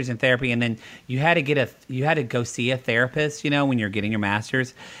master's in therapy, and then you had to go see a therapist, when you're getting your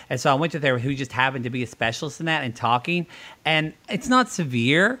master's. And so I went to a therapist who just happened to be a specialist in that and talking. And it's not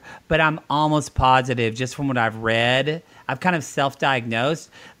severe, but I'm almost positive, just from what I've read, I've kind of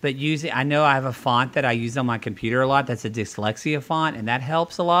self-diagnosed, but I know I have a font that I use on my computer a lot. That's a dyslexia font, and that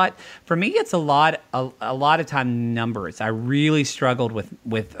helps a lot. For me, it's a lot of time numbers. I really struggled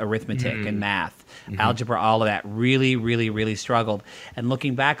with arithmetic and math, algebra, all of that. Really, really, really struggled. And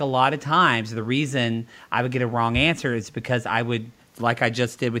looking back, a lot of times, the reason I would get a wrong answer is because I would, like I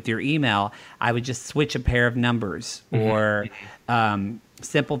just did with your email, I would just switch a pair of numbers or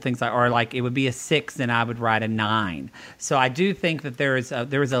simple things like it would be a 6 and I would write a 9. So I do think that there's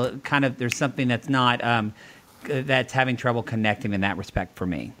something that's not that's having trouble connecting in that respect for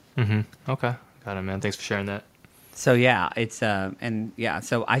me. Okay, got it, man. Thanks for sharing that. So yeah, it's so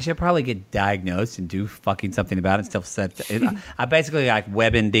I should probably get diagnosed and do fucking something about it. Still said I basically like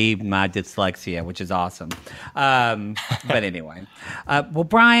WebMD my dyslexia, which is awesome. But anyway, well,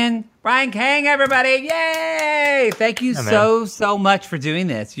 Brian Kang, everybody, yay! Thank you so much for doing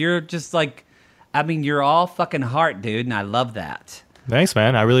this. You're just you're all fucking heart, dude, and I love that. Thanks,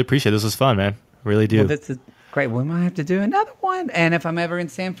 man. I really appreciate it. This was fun, man. I really do. Well, this is great. We might have to do another one, and if I'm ever in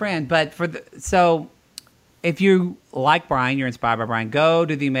San Fran, but if you like Brian, you're inspired by Brian, go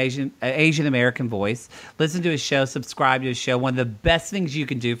to the Asian American Voice, listen to his show, subscribe to his show. One of the best things you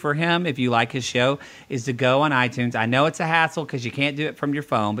can do for him if you like his show is to go on iTunes. I know it's a hassle because you can't do it from your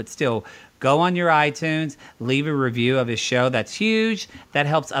phone, but still, go on your iTunes, leave a review of his show. That's huge. That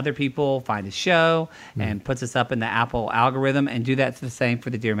helps other people find his show and puts us up in the Apple algorithm, and do that the same for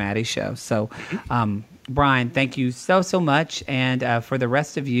the Dear Mattie show. So, Brian, thank you so much, and for the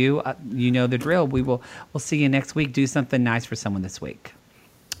rest of you, you know the drill. We'll see you next week. Do something nice for someone this week.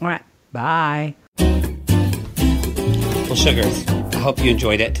 All right, bye. Well, sugars, I hope you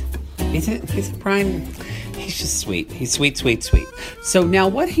enjoyed it. Isn't Brian? He's just sweet. He's sweet. So now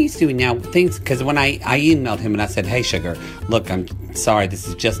what he's doing now, because when I emailed him and I said, hey, Sugar, look, I'm sorry, this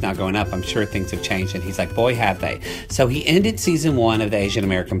is just now going up. I'm sure things have changed. And he's like, boy, have they. So he ended season 1 of the Asian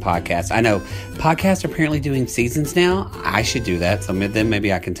American podcast. I know podcasts are apparently doing seasons now. I should do that. So then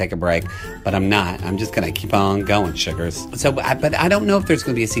maybe I can take a break, but I'm not. I'm just going to keep on going, sugars. So, but I don't know if there's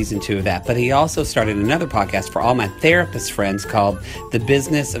going to be a season 2 of that. But he also started another podcast for all my therapist friends called The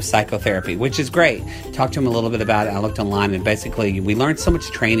Business of Psychotherapy, which is great. Talked to him a little bit about it. I looked online, and basically we learned so much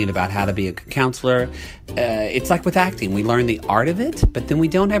training about how to be a counselor. It's like with acting. We learn the art of it, but then we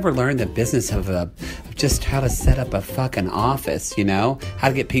don't ever learn the business of just how to set up a fucking office, how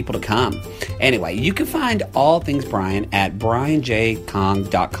to get people to come. Anyway, you can find all things Brian at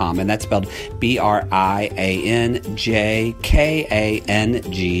brianjkang.com, and that's spelled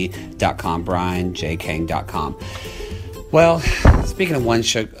BrianJKang.com, brianjkang.com. Well, speaking of one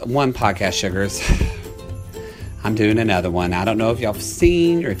podcast, sugars, I'm doing another one. I don't know if y'all have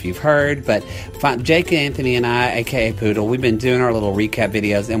seen or if you've heard, but Jake Anthony and I, a.k.a. Poodle, we've been doing our little recap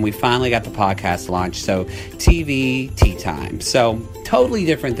videos, and we finally got the podcast launched. So TV Tea Time. So totally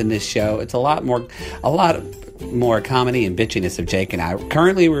different than this show. It's a lot more comedy and bitchiness of Jake and I.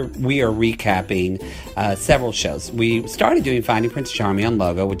 Currently, we are recapping several shows. We started doing Finding Prince Charming on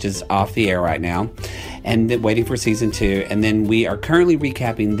Logo, which is off the air right now, and then waiting for season 2. And then we are currently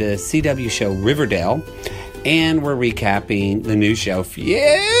recapping the CW show Riverdale. And we're recapping the new show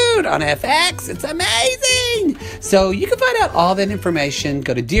Feud on FX. It's amazing. So you can find out all that information.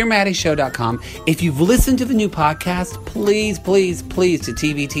 Go to DearMattyShow.com. If you've listened to the new podcast, please to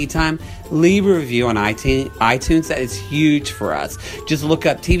TV Tea Time, leave a review on iTunes. That is huge for us. Just look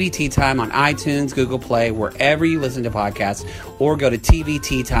up TV Tea Time on iTunes, Google Play, wherever you listen to podcasts, or go to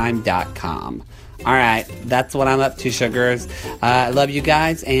tvteatime.com. All right, that's what I'm up to, sugars. I love you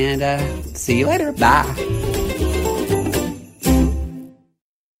guys, and see you later. Bye.